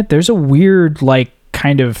movement. There's a weird like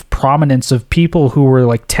kind of prominence of people who were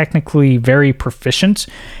like technically very proficient,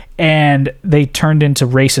 and they turned into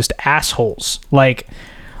racist assholes. Like.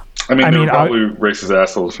 I mean, they were probably racist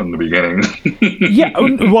assholes from the beginning. Yeah,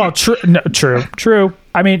 well, true.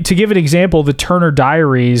 I mean, to give an example, the Turner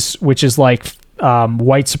Diaries, which is like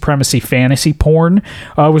white supremacy fantasy porn,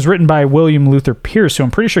 was written by William Luther Pierce, who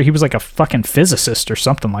I'm pretty sure he was like a fucking physicist or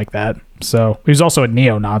something like that. So he was also a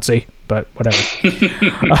neo-Nazi, but whatever.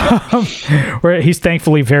 Where he's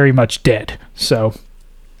thankfully very much dead. So...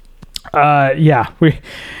 yeah,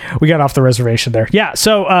 we got off the reservation there. Yeah,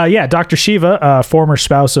 so Dr. Shiva, former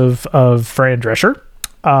spouse of Fran Drescher,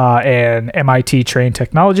 an MIT trained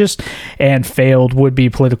technologist and failed would-be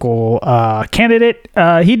political candidate.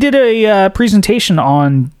 He did a presentation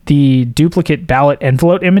on the duplicate ballot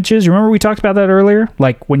envelope images. Remember we talked about that earlier?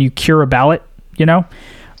 Like when you cure a ballot,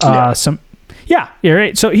 right.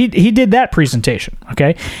 So he did that presentation,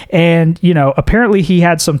 okay? And, apparently he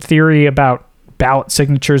had some theory about ballot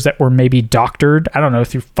signatures that were maybe doctored, I don't know,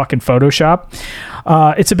 through fucking Photoshop.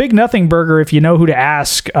 It's a big nothing burger if you know who to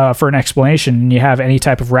ask for an explanation and you have any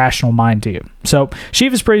type of rational mind to you. So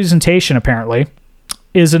Shiva's presentation apparently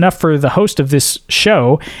is enough for the host of this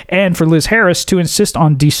show and for Liz Harris to insist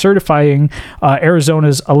on decertifying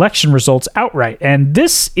Arizona's election results outright. And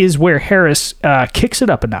this is where Harris kicks it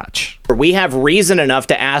up a notch. We have reason enough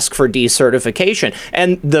to ask for decertification.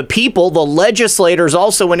 And the people, the legislators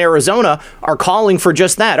also in Arizona, are calling for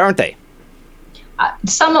just that, aren't they?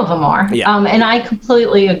 Some of them are. Yeah. And I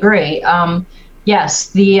completely agree. Yes,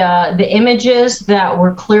 the images that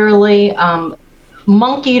were clearly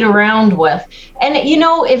monkeyed around with. And,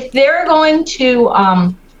 if they're going to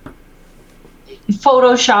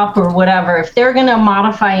Photoshop or whatever, if they're going to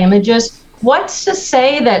modify images, what's to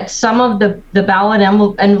say that some of the ballot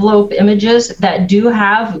envelope images that do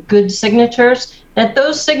have good signatures, that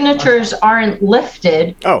those signatures aren't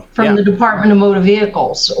lifted from the Department of Motor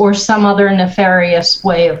Vehicles or some other nefarious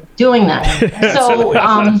way of doing that?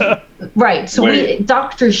 So, right. So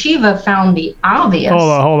Dr. Shiva found the obvious.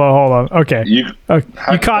 Hold on. Okay.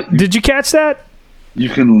 Did you catch that? You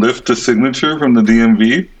can lift a signature from the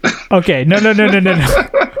DMV? Okay. No.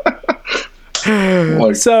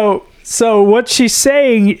 So what she's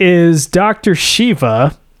saying is Dr.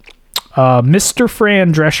 Shiva, Mr.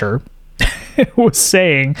 Fran Drescher, was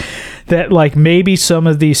saying that like maybe some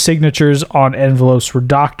of these signatures on envelopes were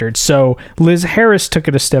doctored. So Liz Harris took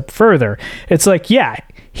it a step further. It's like, yeah,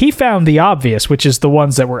 he found the obvious, which is the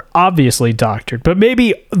ones that were obviously doctored. But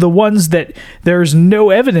maybe the ones that there's no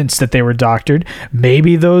evidence that they were doctored,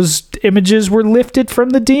 maybe those images were lifted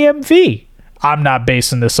from the DMV. I'm not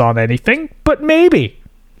basing this on anything, but maybe.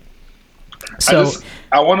 So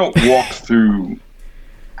I want to walk through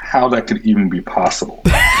how that could even be possible.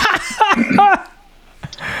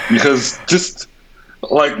 Because just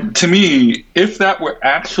like to me, if that were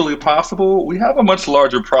actually possible, we have a much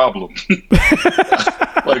larger problem.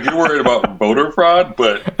 Like you're worried about voter fraud,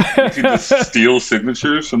 but you can just steal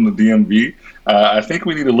signatures from the DMV. I think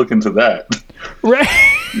we need to look into that. Right.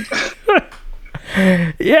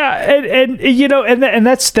 Yeah, and you know, and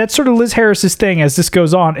that's sort of Liz Harris's thing as this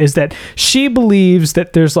goes on, is that she believes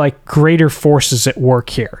that there's like greater forces at work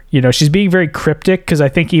here. You know, she's being very cryptic because I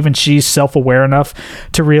think even she's self-aware enough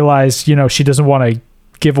to realize, you know, she doesn't want to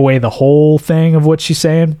give away the whole thing of what she's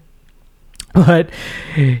saying. But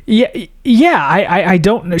yeah, I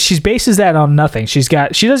don't know. She bases that on nothing. She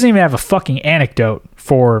doesn't even have a fucking anecdote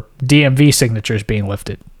for DMV signatures being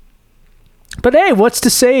lifted. But hey, what's to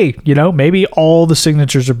say? You know, maybe all the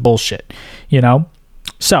signatures are bullshit, you know?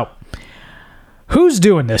 So, who's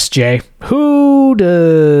doing this, Jay? Who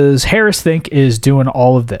does Harris think is doing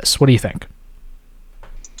all of this? What do you think?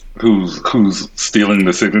 Who's stealing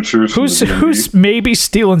the signatures? Who's maybe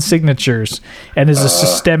stealing signatures and is a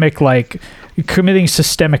systemic, like, committing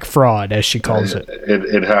systemic fraud, as she calls it?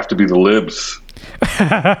 It'd have to be the libs.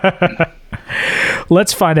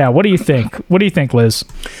 Let's find out. What do you think? What do you think, Liz?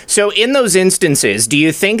 So in those instances, do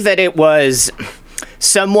you think that it was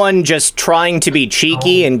someone just trying to be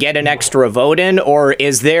cheeky and get an extra vote in, or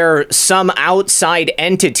is there some outside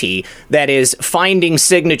entity that is finding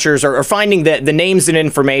signatures or finding the names and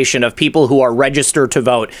information of people who are registered to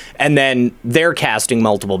vote, and then they're casting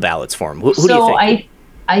multiple ballots for them? Who do you think?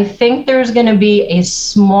 I think there's going to be a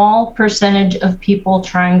small percentage of people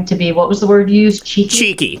trying to be, what was the word used?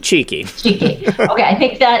 Cheeky. Cheeky. Okay, I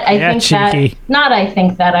think that. I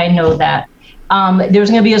know that. There's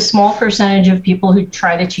going to be a small percentage of people who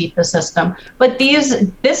try to cheat the system. But this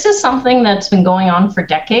is something that's been going on for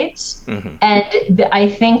decades. Mm-hmm. And I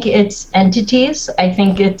think it's entities. I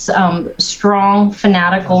think it's strong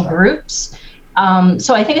fanatical groups.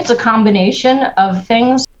 So I think it's a combination of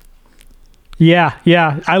things. Yeah,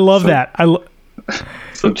 I love that.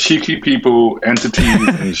 So cheeky people, entities,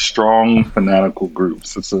 and strong fanatical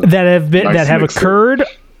groups. It's that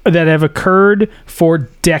have occurred for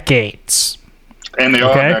decades. And they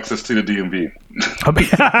all have access to the DMV.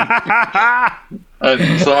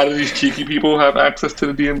 So how do these cheeky people have access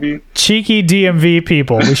to the DMV? Cheeky DMV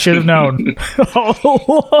people. We should have known. Oh,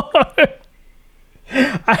 Lord.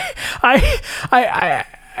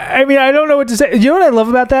 I mean, I don't know what to say. You know what I love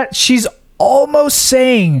about that? She's almost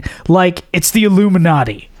saying like it's the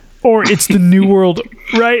Illuminati, or it's the New World,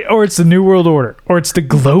 right? Or it's the New World Order, or it's the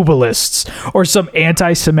globalists, or some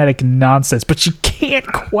anti-Semitic nonsense. But she can't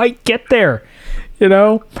quite get there, you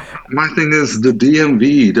know? My thing is, the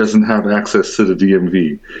DMV doesn't have access to the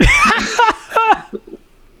DMV.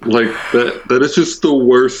 Like, that is just the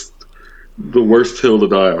worst hill to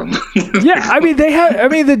die on. Yeah, I mean,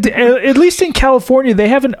 at least in California, they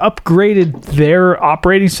haven't upgraded their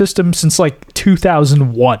operating system since like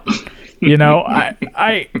 2001. You know,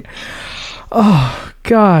 oh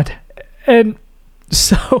God. And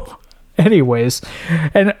so, anyways,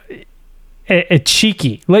 and a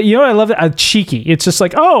cheeky, you know what I love? A cheeky. It's just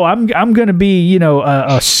like, oh, I'm gonna be, you know,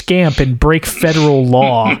 a scamp and break federal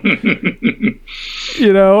law.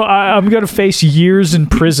 You know, I'm gonna face years in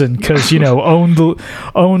prison because, you know, own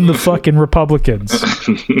the fucking Republicans.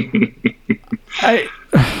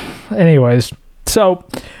 Anyways, so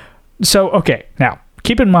okay. Now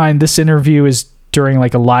keep in mind this interview is during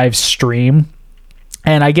like a live stream.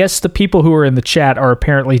 And I guess the people who are in the chat are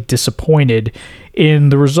apparently disappointed in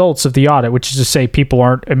the results of the audit, which is to say people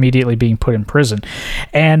aren't immediately being put in prison.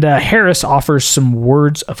 And Harris offers some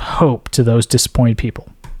words of hope to those disappointed people.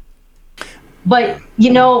 But,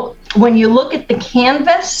 you know, when you look at the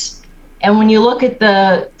canvas and when you look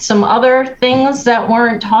at some other things that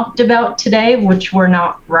weren't talked about today, which were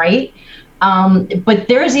not right, but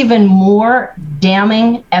there's even more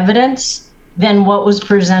damning evidence than what was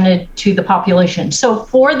presented to the population. So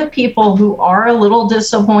for the people who are a little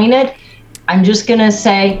disappointed, I'm just going to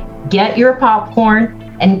say, get your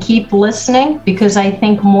popcorn and keep listening, because I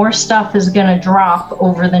think more stuff is going to drop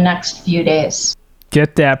over the next few days.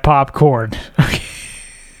 Get that popcorn.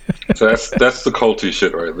 So that's the culty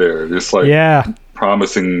shit right there. Just like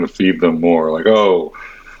promising to feed them more. Like, oh,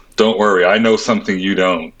 don't worry, I know something you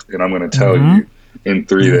don't, and I'm going to tell you in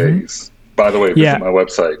 3 days. By the way, visit my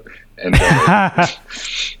website. And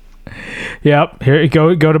yep, here you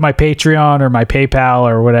go to my Patreon or my PayPal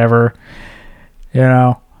or whatever, you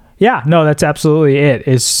know. Yeah, no, that's absolutely it.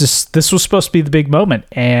 It's just, this was supposed to be the big moment,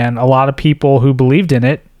 and a lot of people who believed in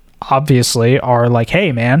it obviously are like,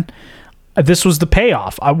 hey man, this was the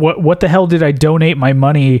payoff. What the hell did I donate my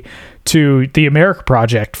money to the America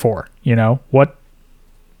Project for? You know, what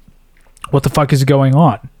the fuck is going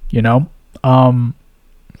on, you know? And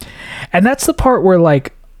that's the part where,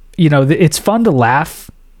 like, you know, it's fun to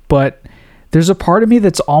laugh, but there's a part of me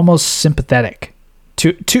that's almost sympathetic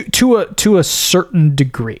to a certain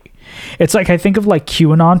degree. It's like, I think of like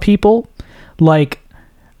QAnon people, like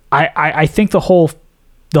I think the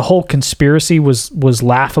whole conspiracy was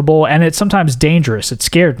laughable, and it's sometimes dangerous. It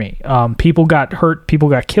scared me. People got hurt, people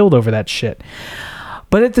got killed over that shit.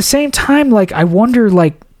 But at the same time, like, I wonder,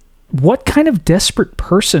 like, what kind of desperate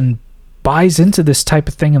person buys into this type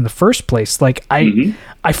of thing in the first place? Like, I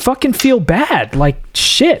fucking feel bad. Like,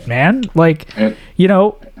 shit, man. Like, you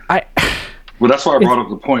know, Well, that's why I brought up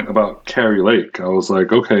the point about Kari Lake. I was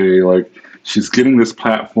like, okay, like, she's getting this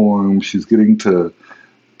platform, she's getting to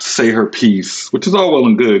say her piece, which is all well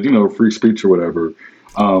and good, you know, free speech or whatever.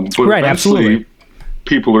 But right, eventually, absolutely.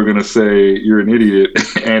 people are going to say you're an idiot,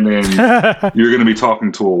 and then you're going to be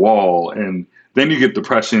talking to a wall, and then you get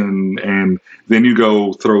depression, and then you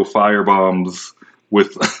go throw firebombs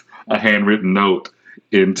with a handwritten note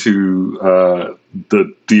into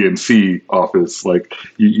the DNC office. Like,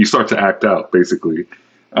 you start to act out, basically,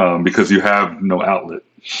 because you have no outlet.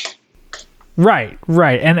 Right.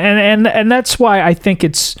 And that's why I think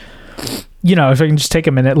it's, you know, if I can just take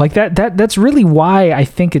a minute, like that's really why I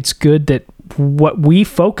think it's good that what we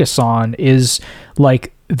focus on is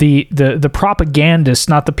like the propagandists,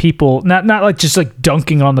 not the people, not like just like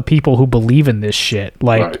dunking on the people who believe in this shit.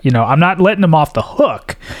 Like, right. You know, I'm not letting them off the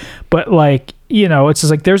hook, but like, you know, it's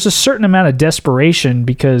just like there's a certain amount of desperation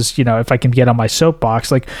because, you know, if I can get on my soapbox,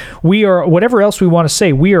 like we are, whatever else we want to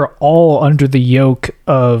say, we are all under the yoke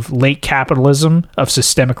of late capitalism, of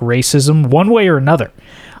systemic racism, one way or another.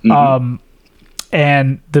 Mm-hmm.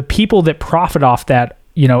 And the people that profit off that,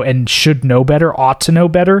 you know, and should know better, ought to know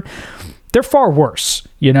better, they're far worse.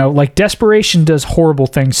 You know, like desperation does horrible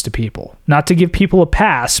things to people. Not to give people a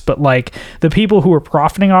pass, but like the people who are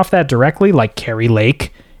profiting off that directly, like Kari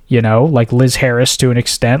Lake, you know, like Liz Harris to an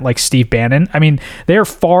extent, like Steve Bannon. I mean,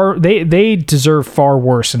 they deserve far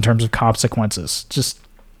worse in terms of consequences. Just,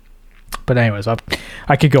 but anyways, I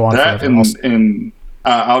could go on. That and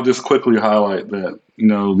I'll just quickly highlight that, you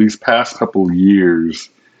know, these past couple of years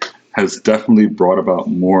has definitely brought about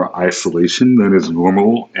more isolation than is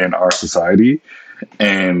normal in our society.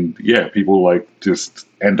 And yeah, people like just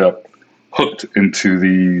end up hooked into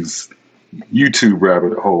these YouTube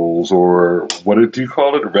rabbit holes, or what did you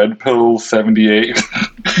call it? Red Pill 78?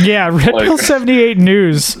 Yeah, Red Pill 78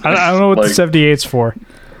 news. I don't know what like, the 78's for.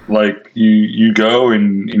 Like you go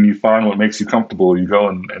and you find what makes you comfortable. You go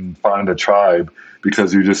and find a tribe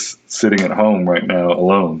because you're just sitting at home right now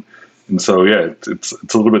alone. And so, yeah, it's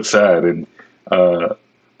a little bit sad. And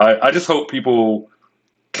I just hope people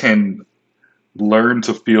can learn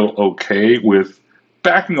to feel okay with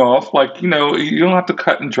backing off. Like, you know, you don't have to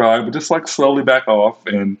cut and dry, but just like slowly back off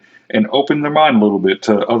and open their mind a little bit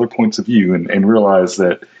to other points of view and realize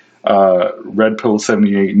that Red Pill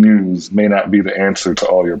 78 news may not be the answer to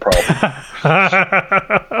all your problems.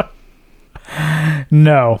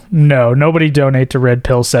 No, nobody donate to Red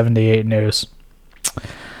Pill 78 news.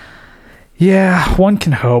 Yeah, one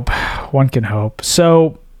can hope.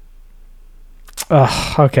 So,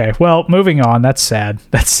 okay. Well, moving on. That's sad.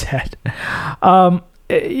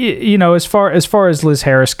 You know, as far as Liz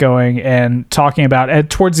Harris going and talking about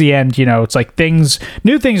towards the end, you know, it's like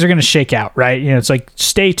new things are going to shake out, right? You know, it's like,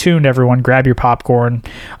 stay tuned, everyone, grab your popcorn.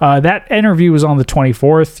 That interview was on the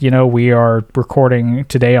 24th. You know, we are recording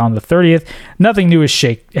today on the 30th. Nothing new has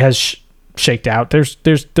shaked out.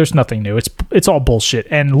 There's nothing new. It's all bullshit.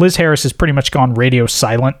 And Liz Harris has pretty much gone radio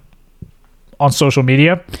silent on social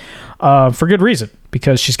media, for good reason,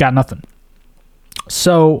 because she's got nothing.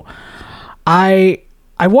 So I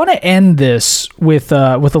want to end this with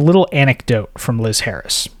a little anecdote from Liz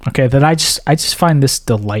Harris. Okay, that I just find this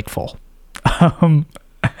delightful,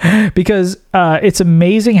 because it's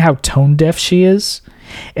amazing how tone deaf she is,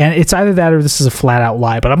 and it's either that or this is a flat out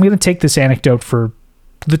lie. But I'm going to take this anecdote for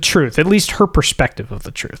the truth, at least her perspective of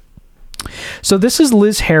the truth. So this is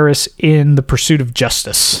Liz Harris in The Pursuit of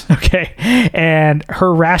Justice, okay, and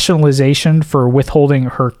her rationalization for withholding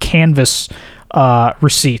her Canvas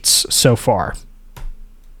receipts so far.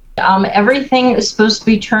 Everything is supposed to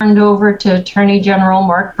be turned over to Attorney General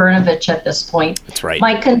Mark Brnovich at this point. That's right.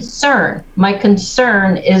 My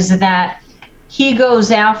concern is that he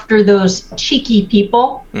goes after those cheeky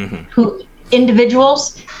people,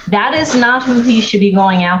 individuals. That is not who he should be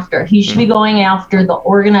going after. He should be going after the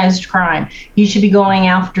organized crime. He should be going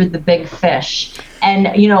after the big fish. And,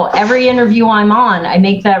 you know, every interview I'm on, I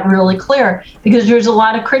make that really clear, because there's a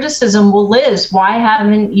lot of criticism. Well, Liz, why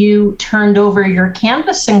haven't you turned over your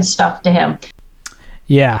canvassing stuff to him?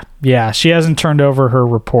 Yeah. She hasn't turned over her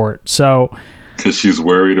report. So, because she's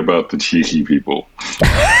worried about the cheeky people.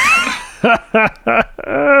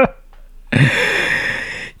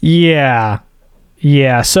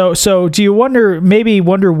 Yeah. So do you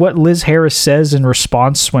wonder what Liz Harris says in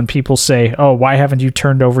response when people say, "Oh, why haven't you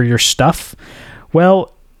turned over your stuff?"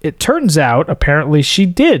 Well, it turns out apparently she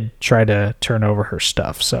did try to turn over her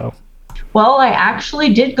stuff. So. Well, I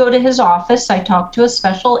actually did go to his office. I talked to a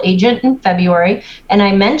special agent in February, and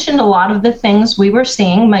I mentioned a lot of the things we were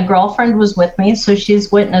seeing. My girlfriend was with me, so she's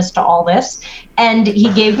witness to all this. And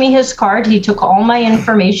he gave me his card. He took all my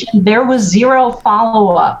information. There was zero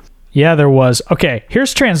follow-up. Yeah, there was. Okay,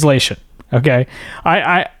 here's translation. Okay,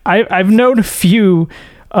 I've known a few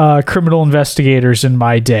criminal investigators in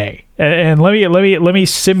my day, and let me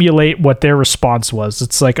simulate what their response was.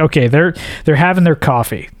 It's like, okay, they're having their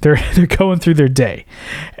coffee, they're going through their day,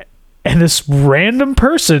 and this random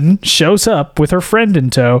person shows up with her friend in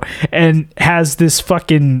tow and has this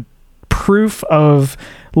fucking proof of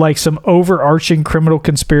like some overarching criminal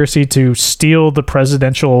conspiracy to steal the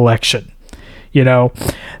presidential election. You know,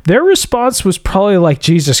 their response was probably like,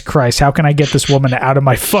 Jesus Christ, how can I get this woman out of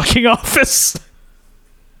my fucking office?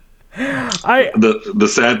 The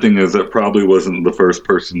sad thing is that probably wasn't the first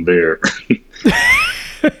person there.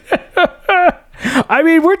 I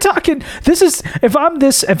mean, we're talking, this is, if I'm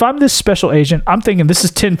this special agent, I'm thinking this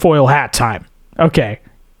is tinfoil hat time. Okay.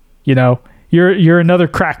 You know, you're another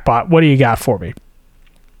crackpot. What do you got for me?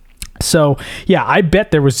 So, yeah, I bet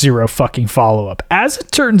there was zero fucking follow-up. As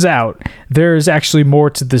it turns out, there's actually more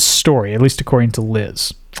to this story, at least according to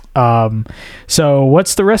Liz. So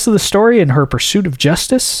what's the rest of the story in her pursuit of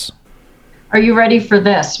justice? Are you ready for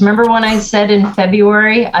this? Remember when I said in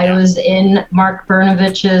February I was in Mark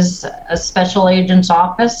Brnovich's special agent's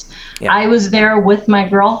office? Yeah. I was there with my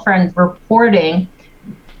girlfriend reporting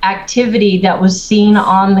activity that was seen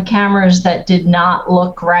on the cameras that did not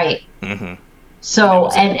look right. Mm-hmm. So,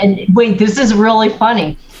 and wait, this is really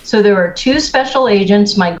funny. So there were two special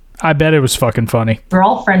agents, I bet it was fucking funny.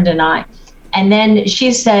 Girlfriend and I. And then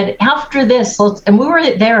she said, after this, and we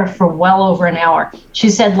were there for well over an hour. She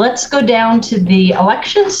said, let's go down to the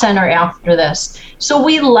election center after this. So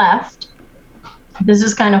we left. This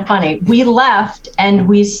is kind of funny. We left and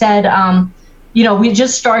we said, we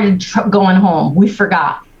just started going home. We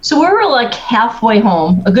forgot. So we were like halfway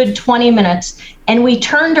home, a good 20 minutes, and we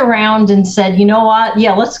turned around and said, you know what?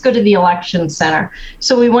 Yeah, let's go to the election center.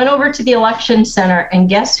 So we went over to the election center, and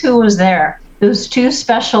guess who was there? Those two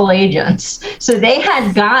special agents. So they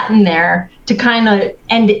had gotten there to kind of,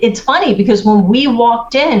 and it's funny because when we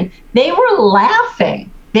walked in, they were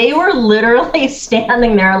laughing. They were literally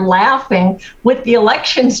standing there laughing with the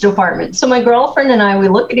elections department. So my girlfriend and I, we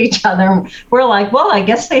look at each other and we're like, well, I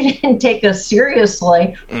guess they didn't take us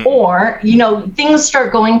seriously. Or, things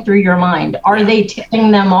start going through your mind. Are they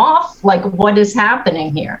tipping them off? Like, what is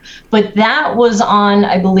happening here? But that was on,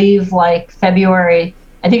 I believe, like February.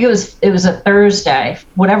 I think it was a Thursday,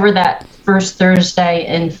 whatever that first Thursday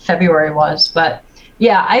in February was. But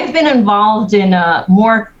yeah, I've been involved in a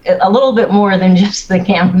little bit more than just the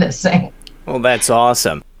canvassing. Well, that's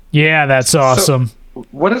awesome. Yeah, that's awesome. So,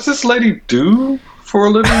 what does this lady do for a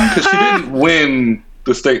living? Because she didn't win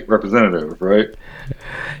the state representative, right?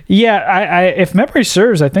 Yeah, I if memory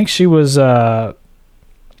serves, I think she was like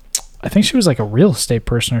a real estate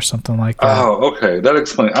person or something like that. Oh, okay. That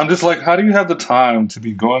explains. I'm just like, how do you have the time to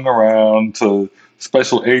be going around to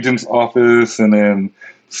special agent's office and then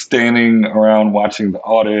standing around watching the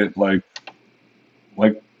audit? Like,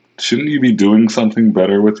 shouldn't you be doing something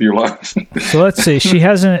better with your life? So let's see. She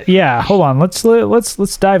has an hold on.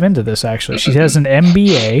 Let's dive into this. Actually, she has an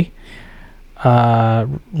MBA,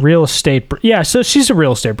 real estate. Yeah, so she's a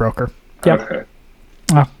real estate broker. Yep. Okay.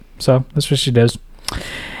 So that's what she does.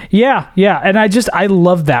 Yeah, and I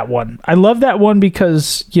love that one. I love that one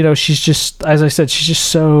because she's just, as I said, she's just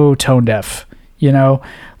so tone deaf.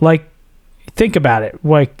 Like, think about it.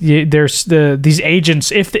 Like, there's these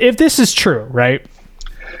agents. If this is true, right?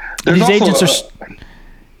 These agents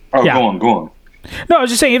are. Go on. No, I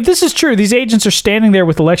was just saying, if this is true, these agents are standing there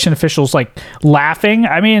with election officials like laughing.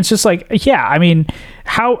 I mean, it's just like, yeah. I mean,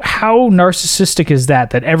 how narcissistic is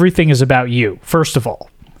that? That everything is about you. First of all.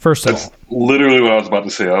 That's literally what I was about to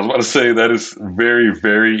say. I was about to say that is very,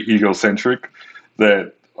 very egocentric.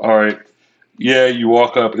 That, all right, yeah, you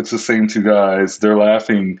walk up, it's the same two guys. They're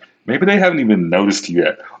laughing. Maybe they haven't even noticed you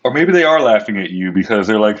yet. Or maybe they are laughing at you because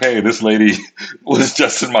they're like, hey, this lady was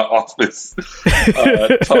just in my office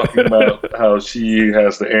talking about how she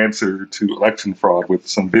has the answer to election fraud with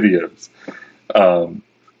some videos.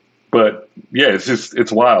 But, yeah,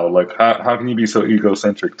 it's wild. Like, how can you be so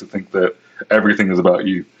egocentric to think that everything is about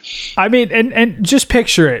you. I mean, and just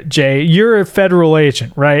picture it, Jay. You're a federal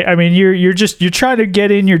agent, right? I mean, you're trying to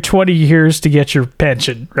get in your 20 years to get your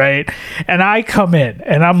pension, right? And I come in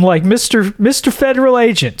and I'm like, Mr. Federal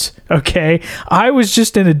Agent, okay? I was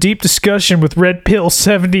just in a deep discussion with Red Pill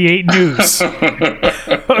 78 News,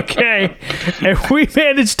 okay? And we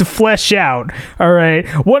managed to flesh out, all right?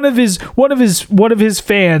 One of his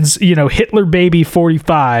fans, Hitler Baby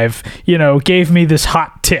 45, gave me this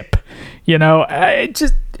hot tip.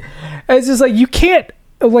 It's just like, you can't,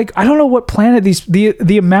 like, I don't know what planet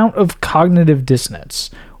the amount of cognitive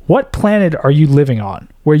dissonance. What planet are you living on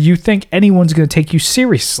where you think anyone's going to take you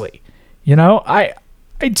seriously? I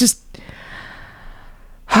just,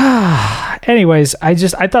 anyways,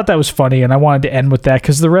 I thought that was funny, and I wanted to end with that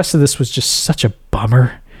because the rest of this was just such a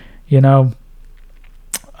bummer,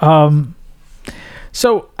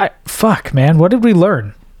 So fuck, man, what did we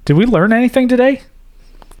learn? Did we learn anything today?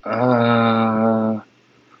 I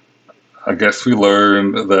guess we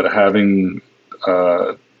learned that having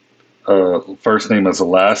a first name as a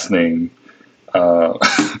last name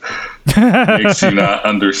makes you not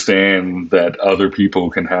understand that other people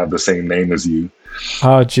can have the same name as you.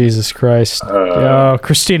 Oh, Jesus Christ.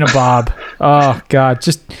 Christina Bob. Oh, God.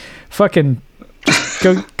 Just fucking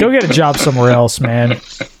go get a job somewhere else, man.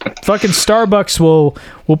 Fucking Starbucks will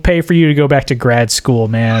pay for you to go back to grad school,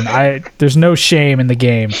 man. There's no shame in the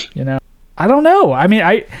game, I don't know. I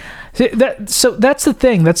mean, so that's the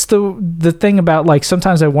thing. That's the thing about, like,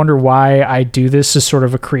 sometimes I wonder why I do this as sort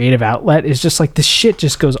of a creative outlet. Is just like this shit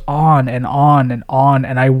just goes on and on and on,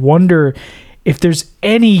 and I wonder if there's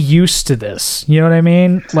any use to this. You know what I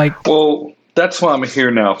mean? Like, well, that's why I'm here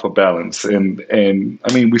now, for balance. And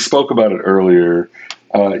I mean, we spoke about it earlier.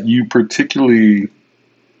 You particularly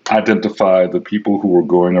identify the people who were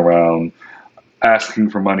going around asking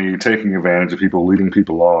for money, taking advantage of people, leading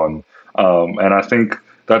people on. And I think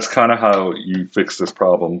that's kind of how you fix this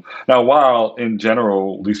problem. Now, while in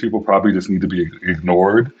general, these people probably just need to be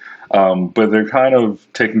ignored, but they're kind of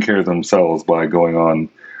taking care of themselves by going on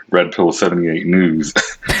Red Pill 78 News.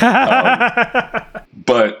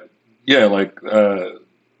 But yeah, like,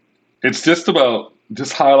 it's just about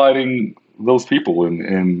just highlighting those people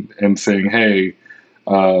and saying, hey,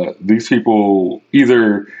 these people,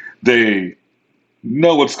 either they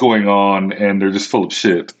know what's going on and they're just full of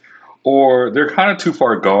shit, or they're kind of too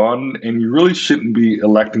far gone, and you really shouldn't be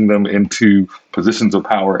electing them into positions of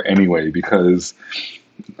power anyway, because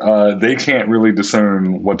they can't really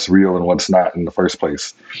discern what's real and what's not in the first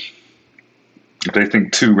place. If they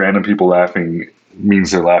think two random people laughing means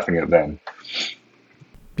they're laughing at them.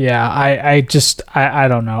 Yeah, I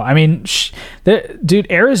don't know. I mean, dude,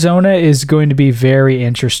 Arizona is going to be very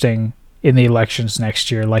interesting in the elections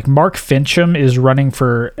next year. Like, Mark Fincham is running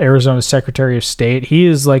for Arizona's Secretary of State. He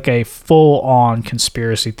is like a full-on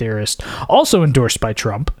conspiracy theorist, also endorsed by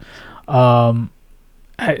Trump.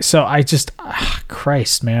 So I just,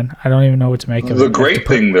 Christ, man, I don't even know what to make of it. The great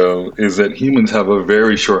thing, though, is that humans have a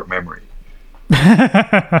very short memory.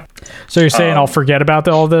 So you're saying I'll forget about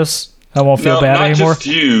all this? I won't feel bad anymore? Not just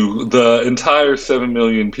you, the entire 7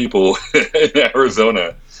 million people in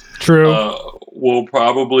Arizona. True. Will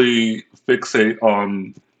probably fixate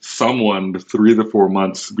on someone 3 to 4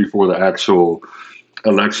 months before the actual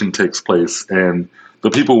election takes place. And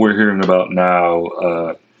the people we're hearing about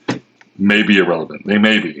now may be irrelevant. They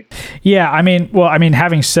may be. Yeah, I mean,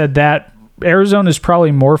 having said that, Arizona is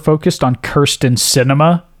probably more focused on Kyrsten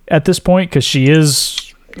Sinema at this point, because she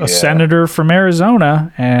is a senator from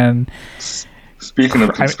Arizona. And speaking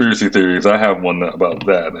of conspiracy theories, I have one about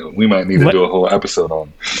that we might need to do a whole episode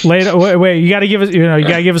on later. Wait, you got to give us, you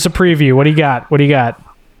got to give us a preview. What do you got?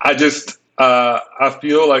 I just, I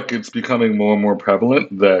feel like it's becoming more and more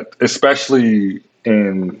prevalent that, especially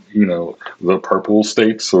in, the purple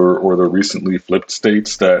states or the recently flipped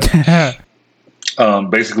states, that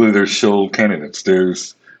basically there's shill candidates.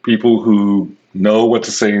 There's people who know what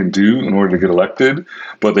to say and do in order to get elected,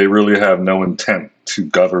 but they really have no intent to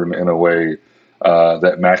govern in a way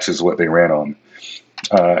that matches what they ran on.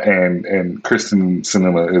 And Kyrsten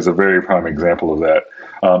Sinema is a very prime example of that.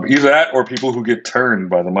 Either that or people who get turned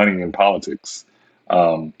by the money in politics.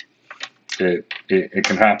 It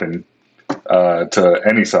can happen to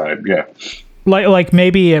any side. Yeah. Like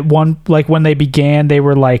maybe at one, like when they began, they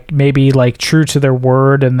were like maybe like true to their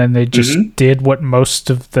word, and then they just did what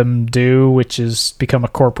most of them do, which is become a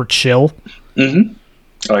corporate shill. Mm-hmm.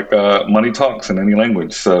 Like money talks in any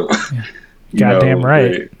language. So, goddamn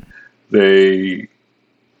right. They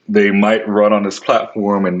might run on this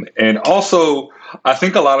platform, and also I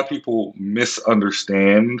think a lot of people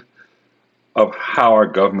misunderstand of how our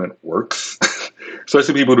government works.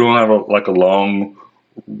 especially people who don't have a long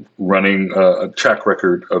running track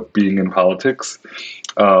record of being in politics.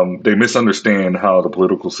 They misunderstand how the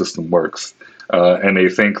political system works. And they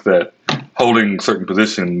think that holding certain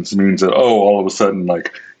positions means that, all of a sudden,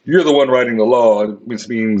 like, you're the one writing the law, which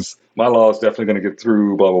means my law is definitely going to get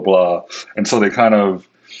through, blah, blah, blah. And so they kind of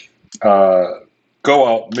go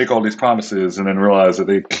out, make all these promises, and then realize that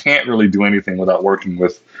they can't really do anything without working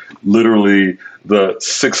with literally the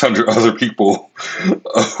 600 other people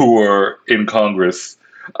who are in Congress.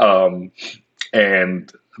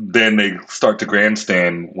 And then they start to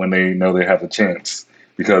grandstand when they know they have a chance,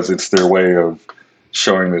 because it's their way of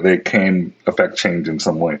showing that they can affect change in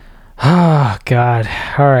some way. Oh, God.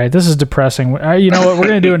 All right. This is depressing. You know what? We're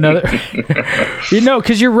going to do another.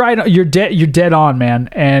 Because you're right. You're dead on, man.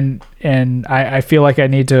 And I feel like I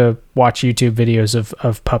need to watch YouTube videos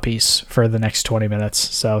of puppies for the next 20 minutes.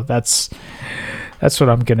 So that's what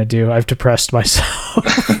I'm going to do. I've depressed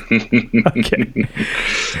myself. Okay.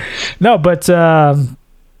 No, but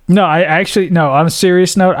no, I actually, no, on a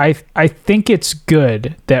serious note, I think it's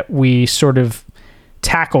good that we sort of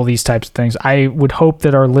tackle these types of things. I would hope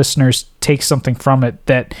that our listeners take something from it,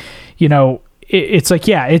 that, it's like,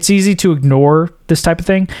 yeah, it's easy to ignore this type of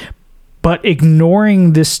thing, but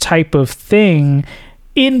ignoring this type of thing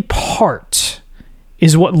in part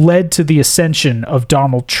is what led to the ascension of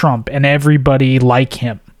Donald Trump and everybody like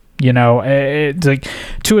him. It's like,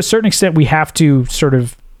 to a certain extent, we have to sort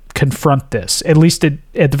of confront this, at least at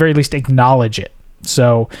the very least acknowledge it.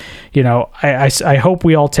 So, I hope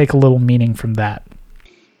we all take a little meaning from that.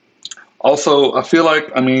 Also, I feel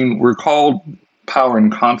like, we're called Power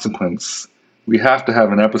and Consequence. We have to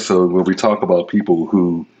have an episode where we talk about people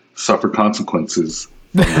who suffer consequences.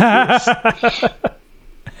 Yeah,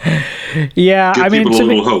 give people a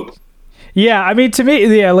little hope. Yeah, to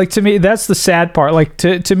me, that's the sad part. Like,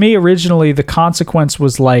 to me, originally, the consequence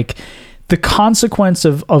was like, the consequence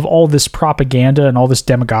of all this propaganda and all this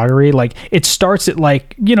demagoguery, like, it starts at,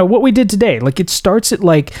 like, what we did today. Like, it starts at,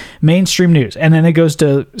 like, mainstream news, and then it goes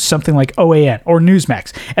to something like OAN or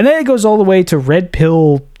Newsmax, and then it goes all the way to Red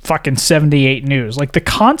Pill fucking 78 News. Like, the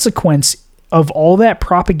consequence of all that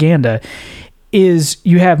propaganda is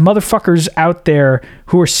you have motherfuckers out there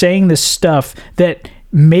who are saying this stuff that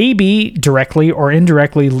maybe directly or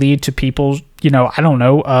indirectly lead to people,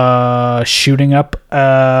 shooting up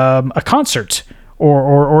a concert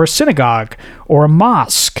or a synagogue or a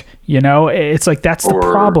mosque. It's like, that's the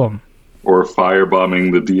problem. Or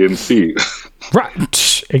firebombing the DNC.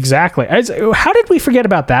 Right, exactly. How did we forget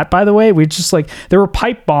about that, by the way? We just, like, there were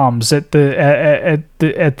pipe bombs at the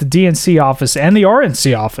DNC office and the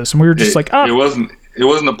RNC office, and we were just It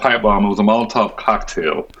wasn't a pipe bomb. It was a Molotov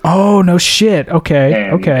cocktail. Oh, no shit. Okay.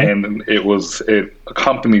 And it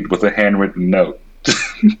accompanied with a handwritten note.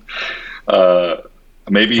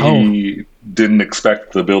 Maybe he didn't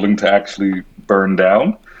expect the building to actually burn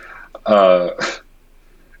down.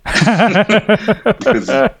 Because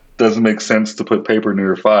it doesn't make sense to put paper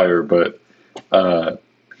near a fire, but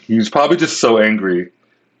he's probably just so angry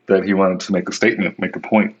that he wanted to make a statement, make a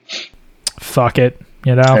point. Fuck it.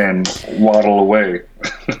 And waddle away.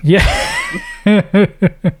 Yeah.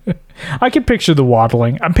 I can picture the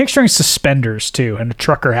waddling. I'm picturing suspenders too and a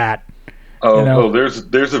trucker hat.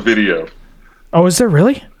 There's a video. Oh, is there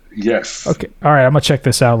really? Yes. Okay. All right, I'm gonna check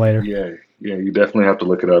this out later. Yeah, you definitely have to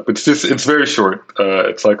look it up. It's very short.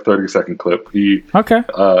 It's like a 30-second clip. He throws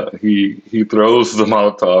the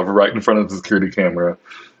Molotov right in front of the security camera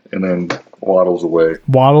and then waddles away.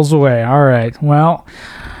 All right.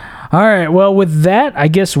 Well, with that, I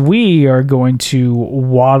guess we are going to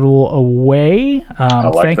waddle away. I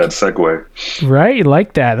like that segue. Right? You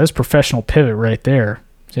like that? That's professional pivot right there.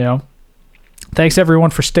 Thanks, everyone,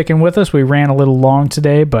 for sticking with us. We ran a little long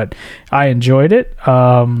today, but I enjoyed it.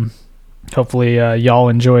 Hopefully, y'all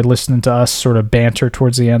enjoyed listening to us sort of banter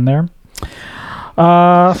towards the end there.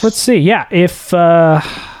 Let's see. Yeah,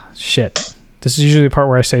 shit. This is usually the part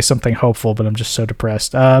where I say something hopeful, but I'm just so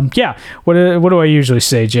depressed. What do I usually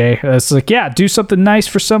say, Jay? It's like, do something nice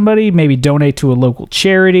for somebody. Maybe donate to a local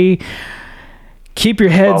charity. Keep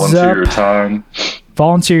your heads up.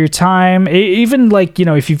 Volunteer your time. Even, like,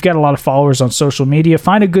 if you've got a lot of followers on social media,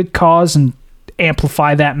 find a good cause and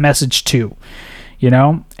amplify that message too.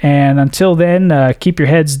 And until then, keep your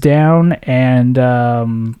heads down and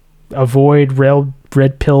avoid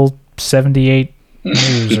Red Pill 78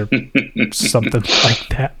 News or something like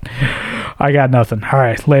that. I got nothing. All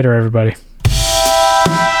right. Later, everybody.